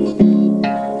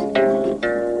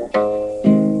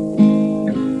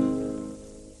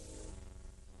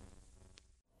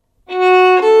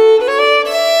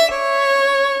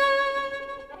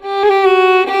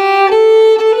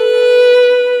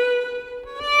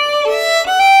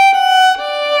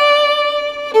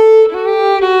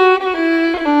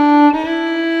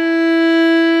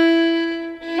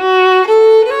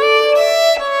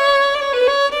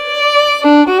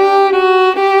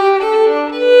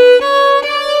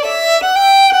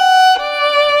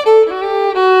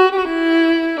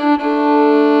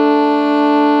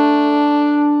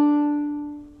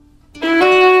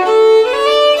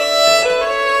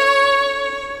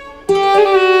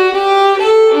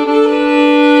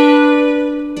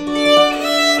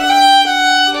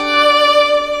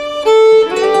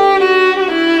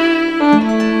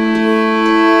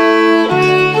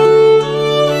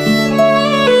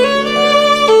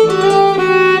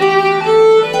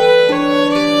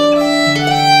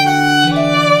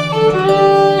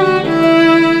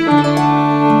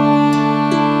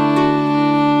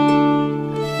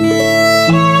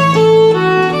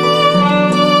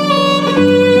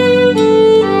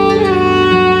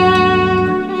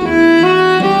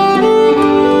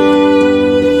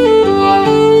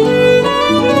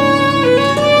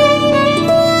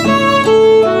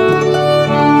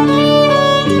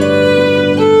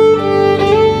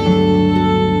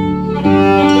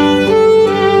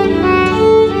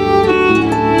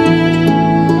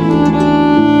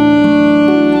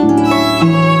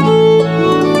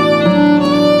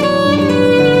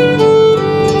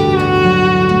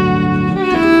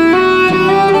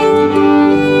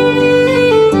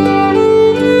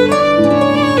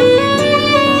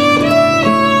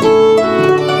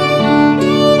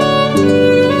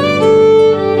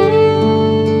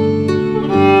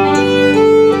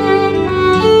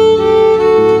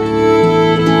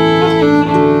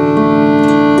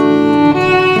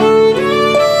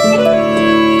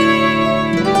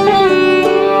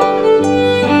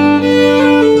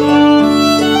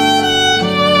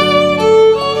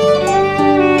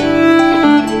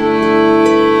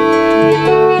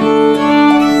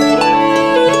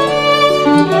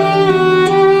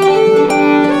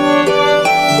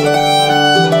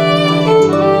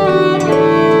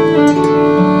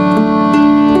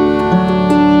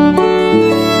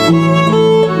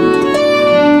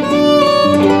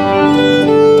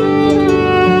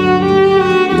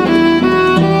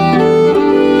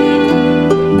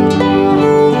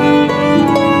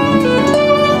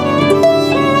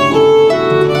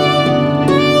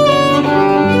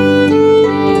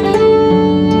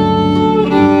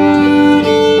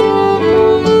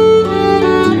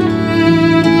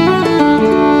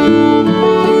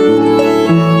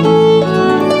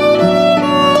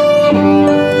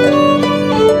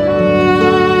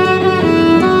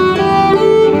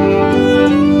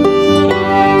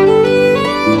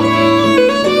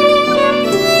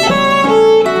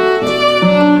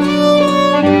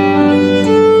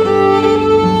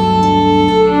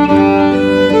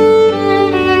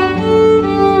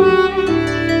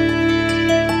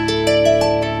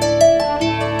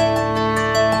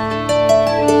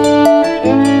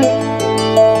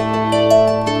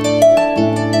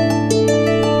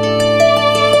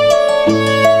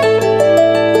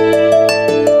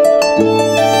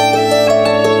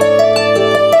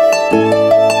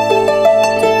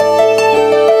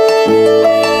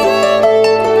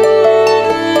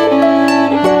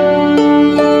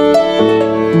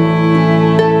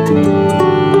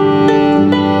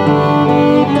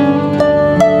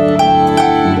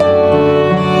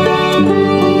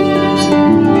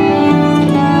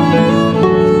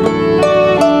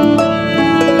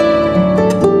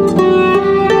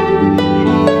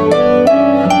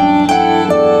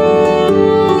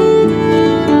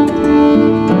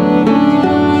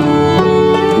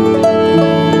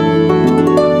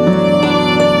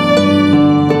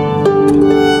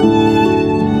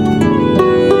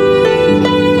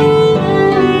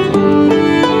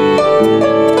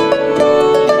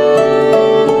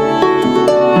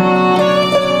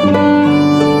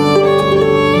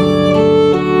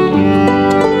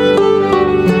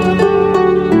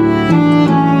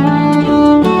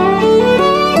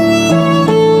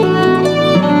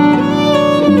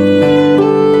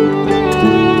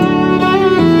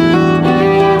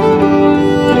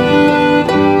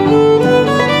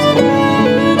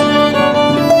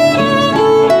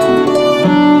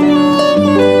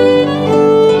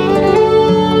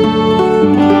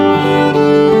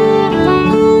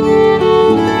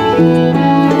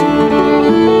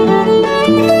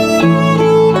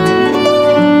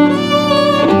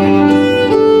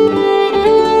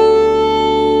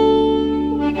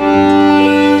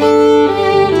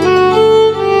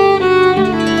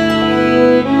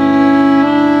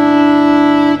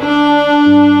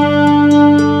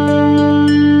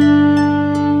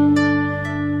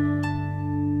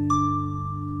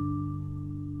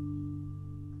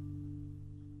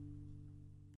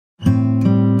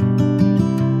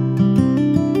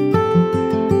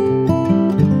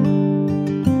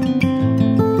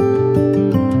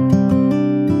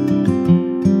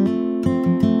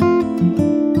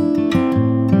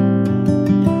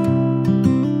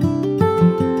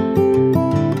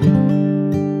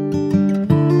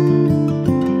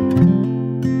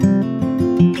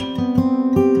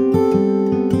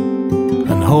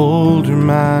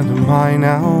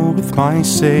 left my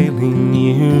sailing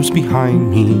years behind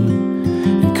me.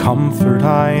 In comfort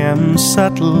I am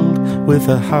settled with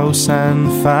a house and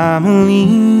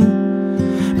family.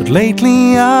 But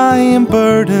lately I am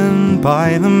burdened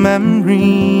by the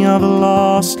memory of a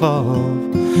lost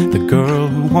love, the girl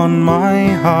who won my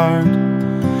heart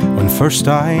when first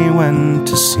I went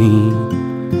to sea.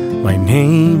 My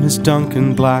name is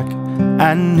Duncan Black,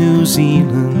 and New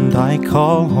Zealand I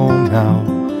call home now.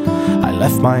 I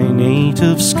left my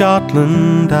native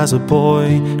Scotland as a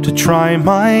boy to try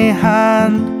my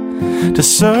hand. To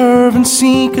serve and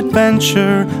seek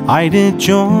adventure, I did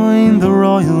join the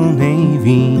Royal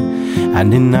Navy.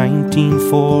 And in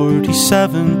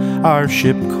 1947, our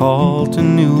ship called to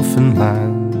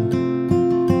Newfoundland.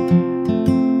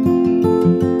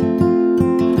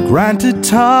 Granted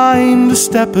time to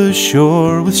step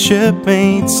ashore with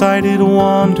shipmates, I did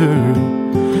wander.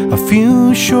 A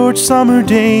few short summer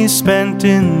days spent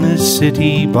in the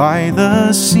city by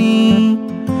the sea,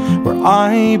 where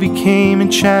I became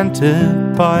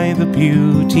enchanted by the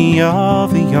beauty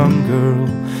of a young girl,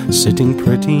 sitting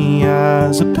pretty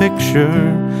as a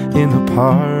picture in a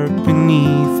park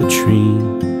beneath a tree.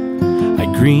 I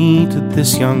greeted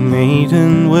this young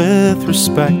maiden with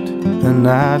respect and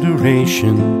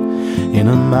adoration, in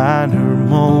a manner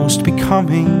most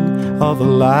becoming of a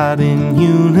lad in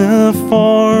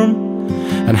uniform.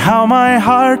 And how my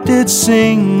heart did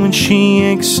sing when she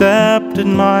accepted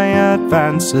my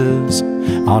advances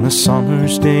on a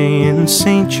summer's day in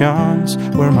St. John's,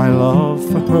 where my love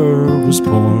for her was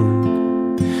born.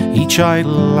 Each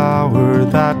idle hour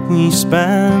that we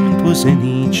spent was in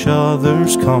each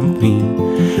other's company.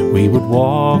 We would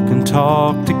walk and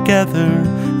talk together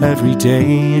every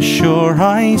day ashore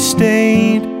I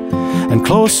stayed. And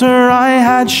closer I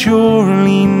had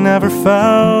surely never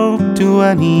felt to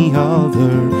any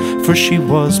other, for she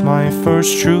was my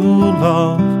first true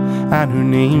love, and her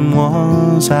name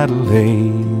was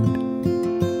Adelaide.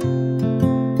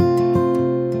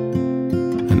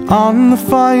 And on the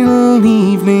final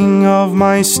evening of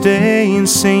my stay in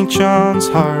St. John's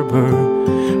Harbour,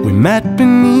 we met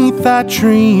beneath that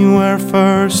tree where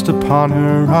first upon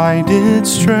her I did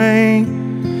stray,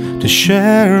 to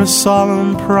share a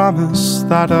solemn promise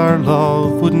that our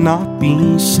love would not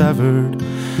be severed,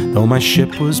 though my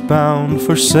ship was bound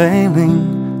for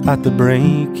sailing at the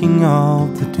breaking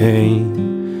of the day.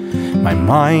 My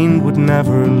mind would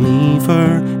never leave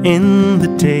her in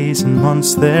the days and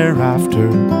months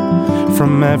thereafter.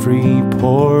 From every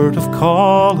port of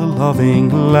call a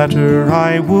loving letter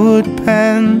I would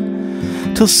pen,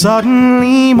 till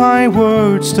suddenly my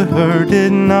words to her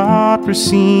did not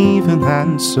receive an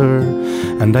answer,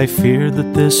 and I feared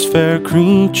that this fair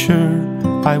creature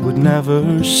I would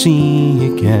never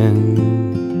see again.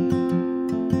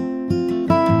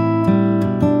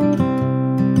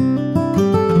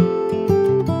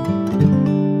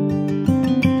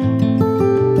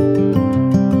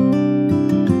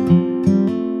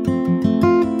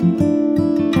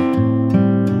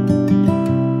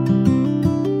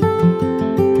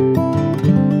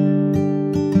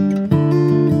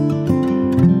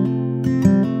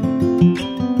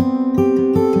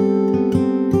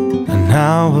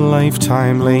 Now, a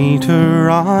lifetime later,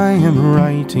 I am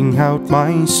writing out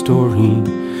my story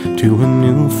to a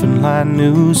Newfoundland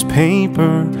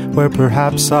newspaper, where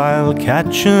perhaps I'll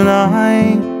catch an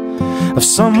eye of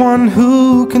someone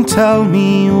who can tell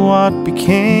me what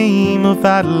became of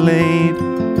Adelaide.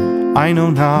 I know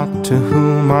not to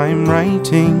whom I'm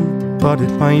writing, but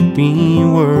it might be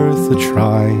worth a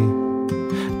try.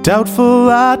 Doubtful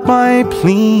that my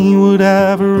plea would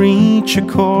ever reach a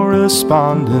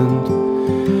correspondent,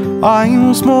 I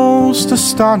was most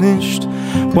astonished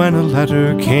when a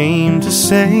letter came to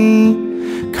say,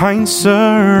 "Kind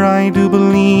sir, I do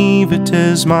believe it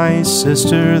is my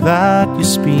sister that you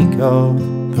speak of,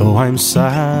 though I'm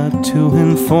sad to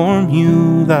inform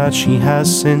you that she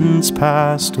has since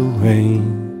passed away."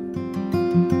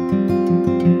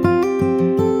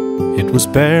 It was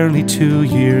barely 2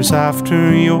 years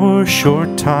after your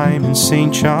short time in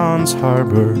St. John's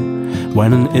Harbour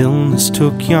when an illness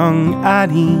took young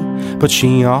Addie, but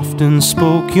she often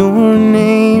spoke your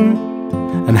name.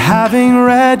 And having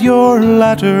read your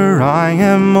letter, I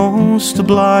am most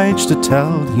obliged to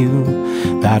tell you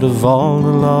that of all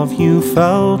the love you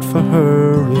felt for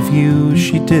her, of you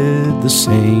she did the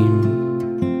same.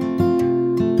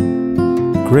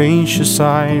 Gracious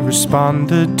I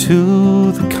responded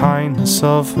to the kindness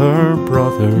of her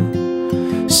brother,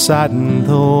 saddened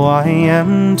though I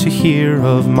am to hear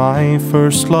of my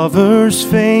first lover's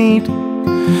fate.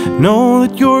 Know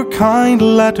that your kind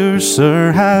letter,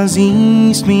 sir, has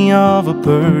eased me of a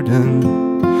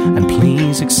burden, and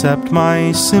please accept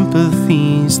my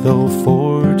sympathies, though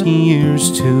 40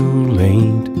 years too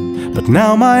late. But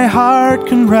now my heart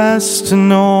can rest to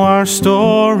know our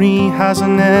story has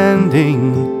an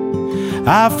ending.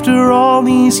 After all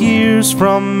these years,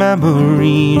 from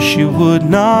memory she would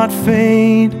not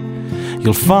fade.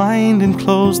 You'll find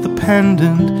enclosed the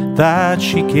pendant that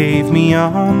she gave me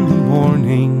on the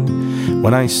morning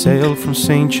when I sailed from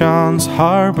St. John's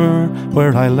Harbor,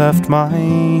 where I left my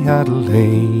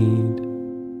Adelaide.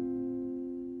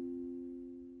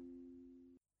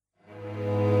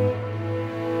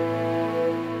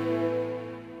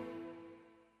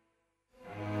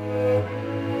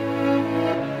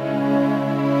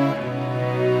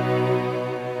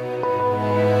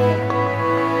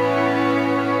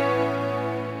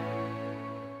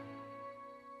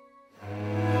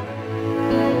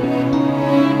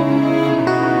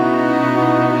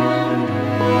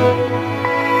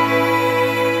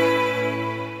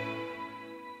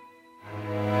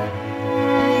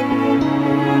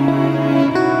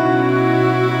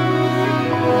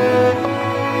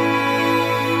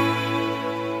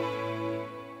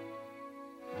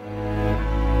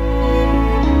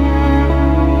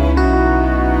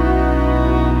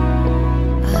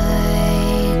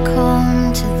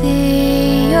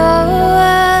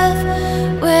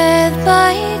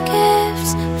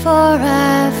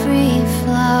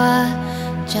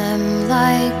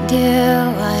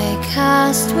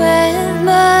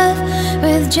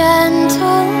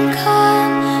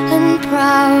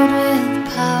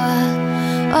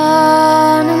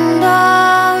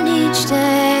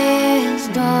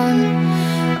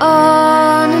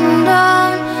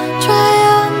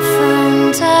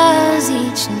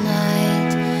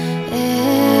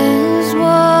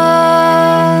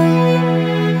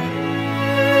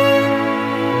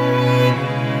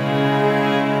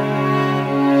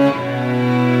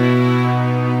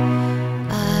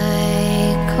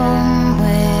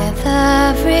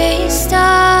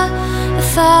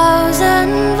 Far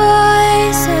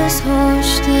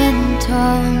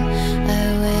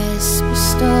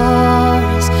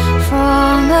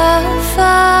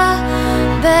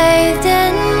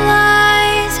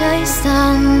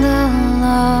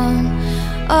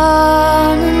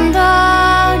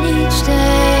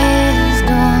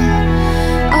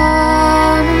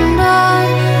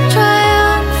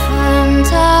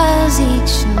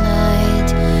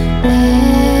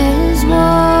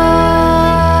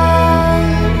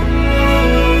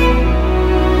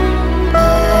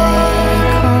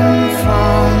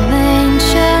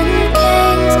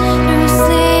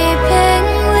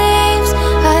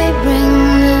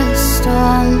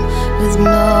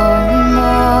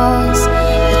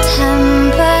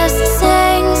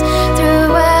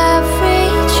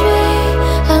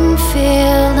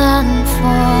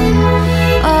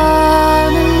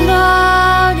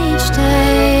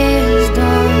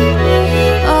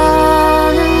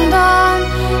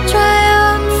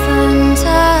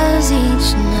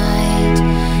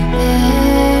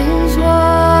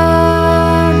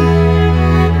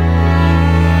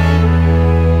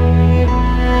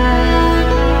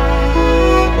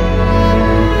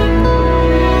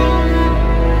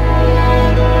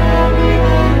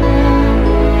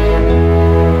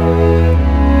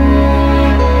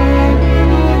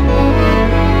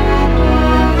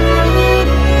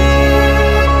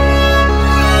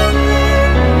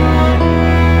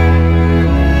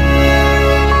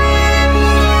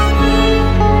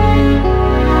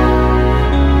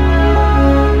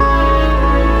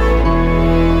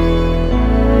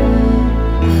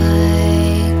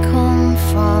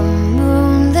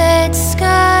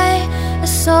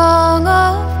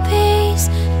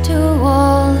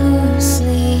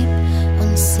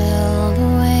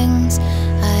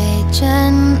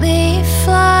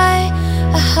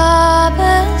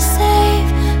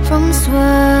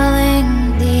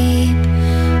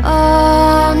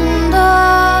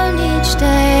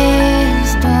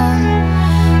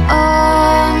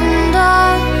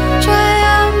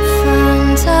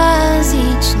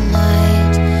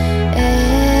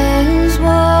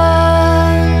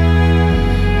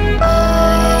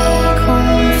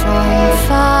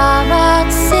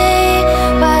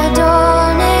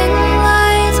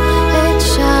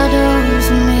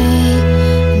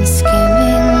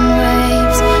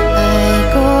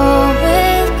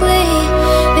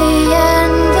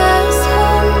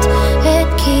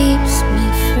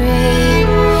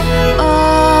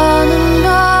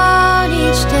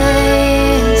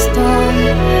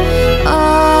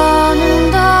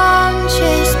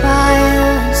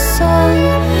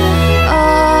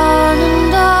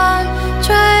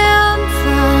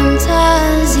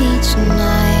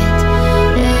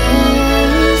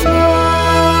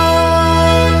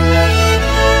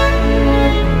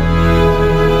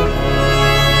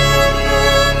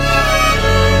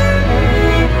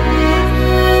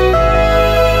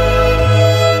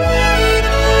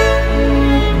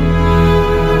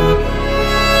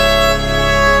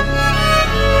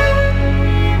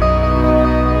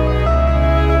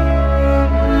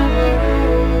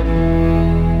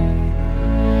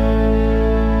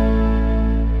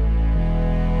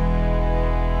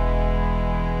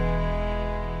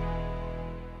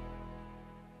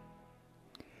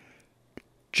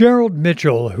Gerald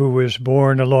Mitchell, who was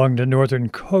born along the northern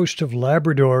coast of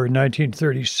Labrador in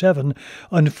 1937,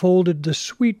 unfolded the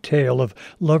sweet tale of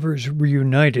lovers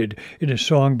reunited in a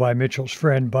song by Mitchell's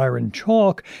friend Byron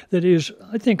Chalk that is,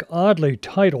 I think, oddly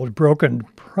titled Broken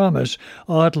Promise,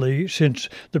 oddly since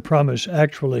the promise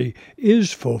actually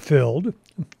is fulfilled.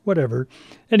 Whatever.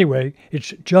 Anyway,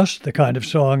 it's just the kind of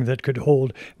song that could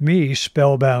hold me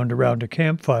spellbound around a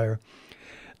campfire.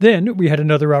 Then we had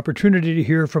another opportunity to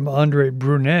hear from Andre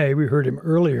Brunet. We heard him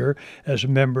earlier as a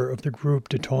member of the group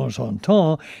De Temps en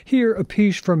Temps. Hear a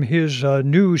piece from his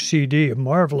new CD, a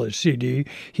marvelous CD.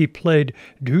 He played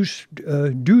Douce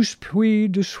Pluie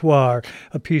du Soir,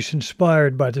 a piece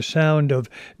inspired by the sound of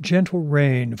gentle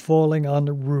rain falling on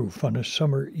the roof on a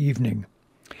summer evening.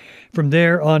 From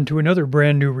there on to another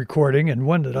brand new recording, and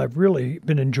one that I've really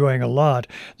been enjoying a lot.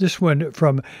 This one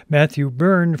from Matthew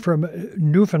Byrne from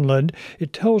Newfoundland.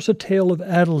 It tells the tale of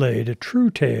Adelaide, a true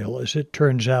tale, as it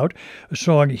turns out, a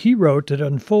song he wrote that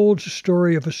unfolds the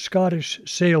story of a Scottish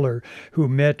sailor who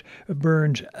met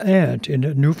Byrne's aunt in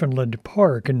Newfoundland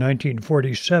Park in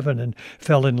 1947 and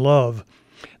fell in love.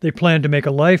 They planned to make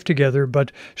a life together,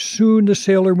 but soon the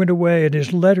sailor went away and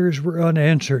his letters were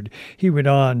unanswered. He went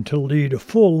on to lead a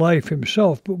full life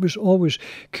himself, but was always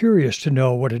curious to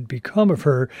know what had become of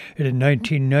her. And in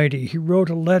 1990, he wrote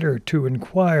a letter to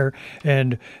inquire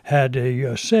and had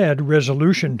a sad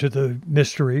resolution to the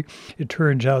mystery. It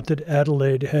turns out that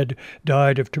Adelaide had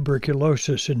died of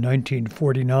tuberculosis in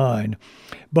 1949.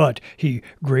 But he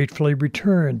gratefully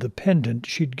returned the pendant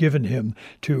she'd given him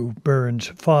to Byrne's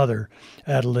father,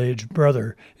 Adelaide's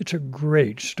brother. It's a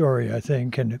great story, I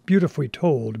think, and beautifully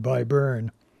told by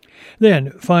Byrne. Then,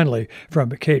 finally,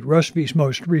 from Kate Rusby's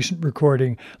most recent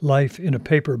recording, Life in a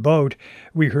Paper Boat,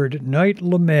 we heard Night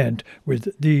Lament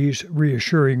with these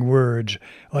reassuring words,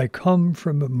 I come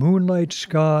from a moonlight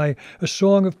sky, a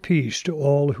song of peace to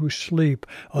all who sleep.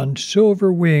 On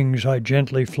silver wings I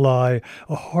gently fly,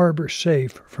 a harbor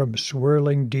safe from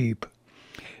swirling deep.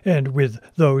 And with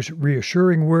those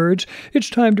reassuring words,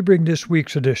 it's time to bring this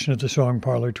week's edition of the Song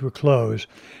Parlor to a close.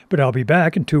 But I'll be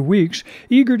back in 2 weeks,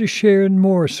 eager to share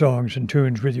more songs and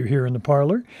tunes with you here in the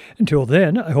parlor. Until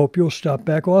then, I hope you'll stop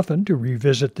back often to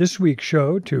revisit this week's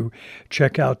show, to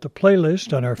check out the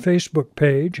playlist on our Facebook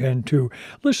page, and to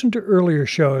listen to earlier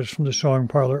shows from the Song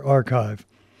Parlor archive.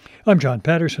 I'm John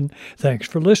Patterson. Thanks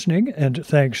for listening, and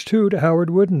thanks, too, to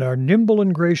Howard Wooden, our nimble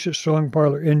and gracious Song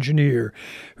Parlor engineer,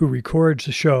 who records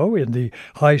the show in the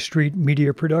High Street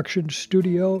Media Productions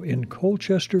studio in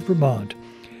Colchester, Vermont.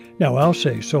 Now I'll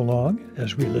say so long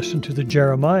as we listen to the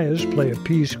Jeremiahs play a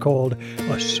piece called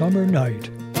A Summer Night.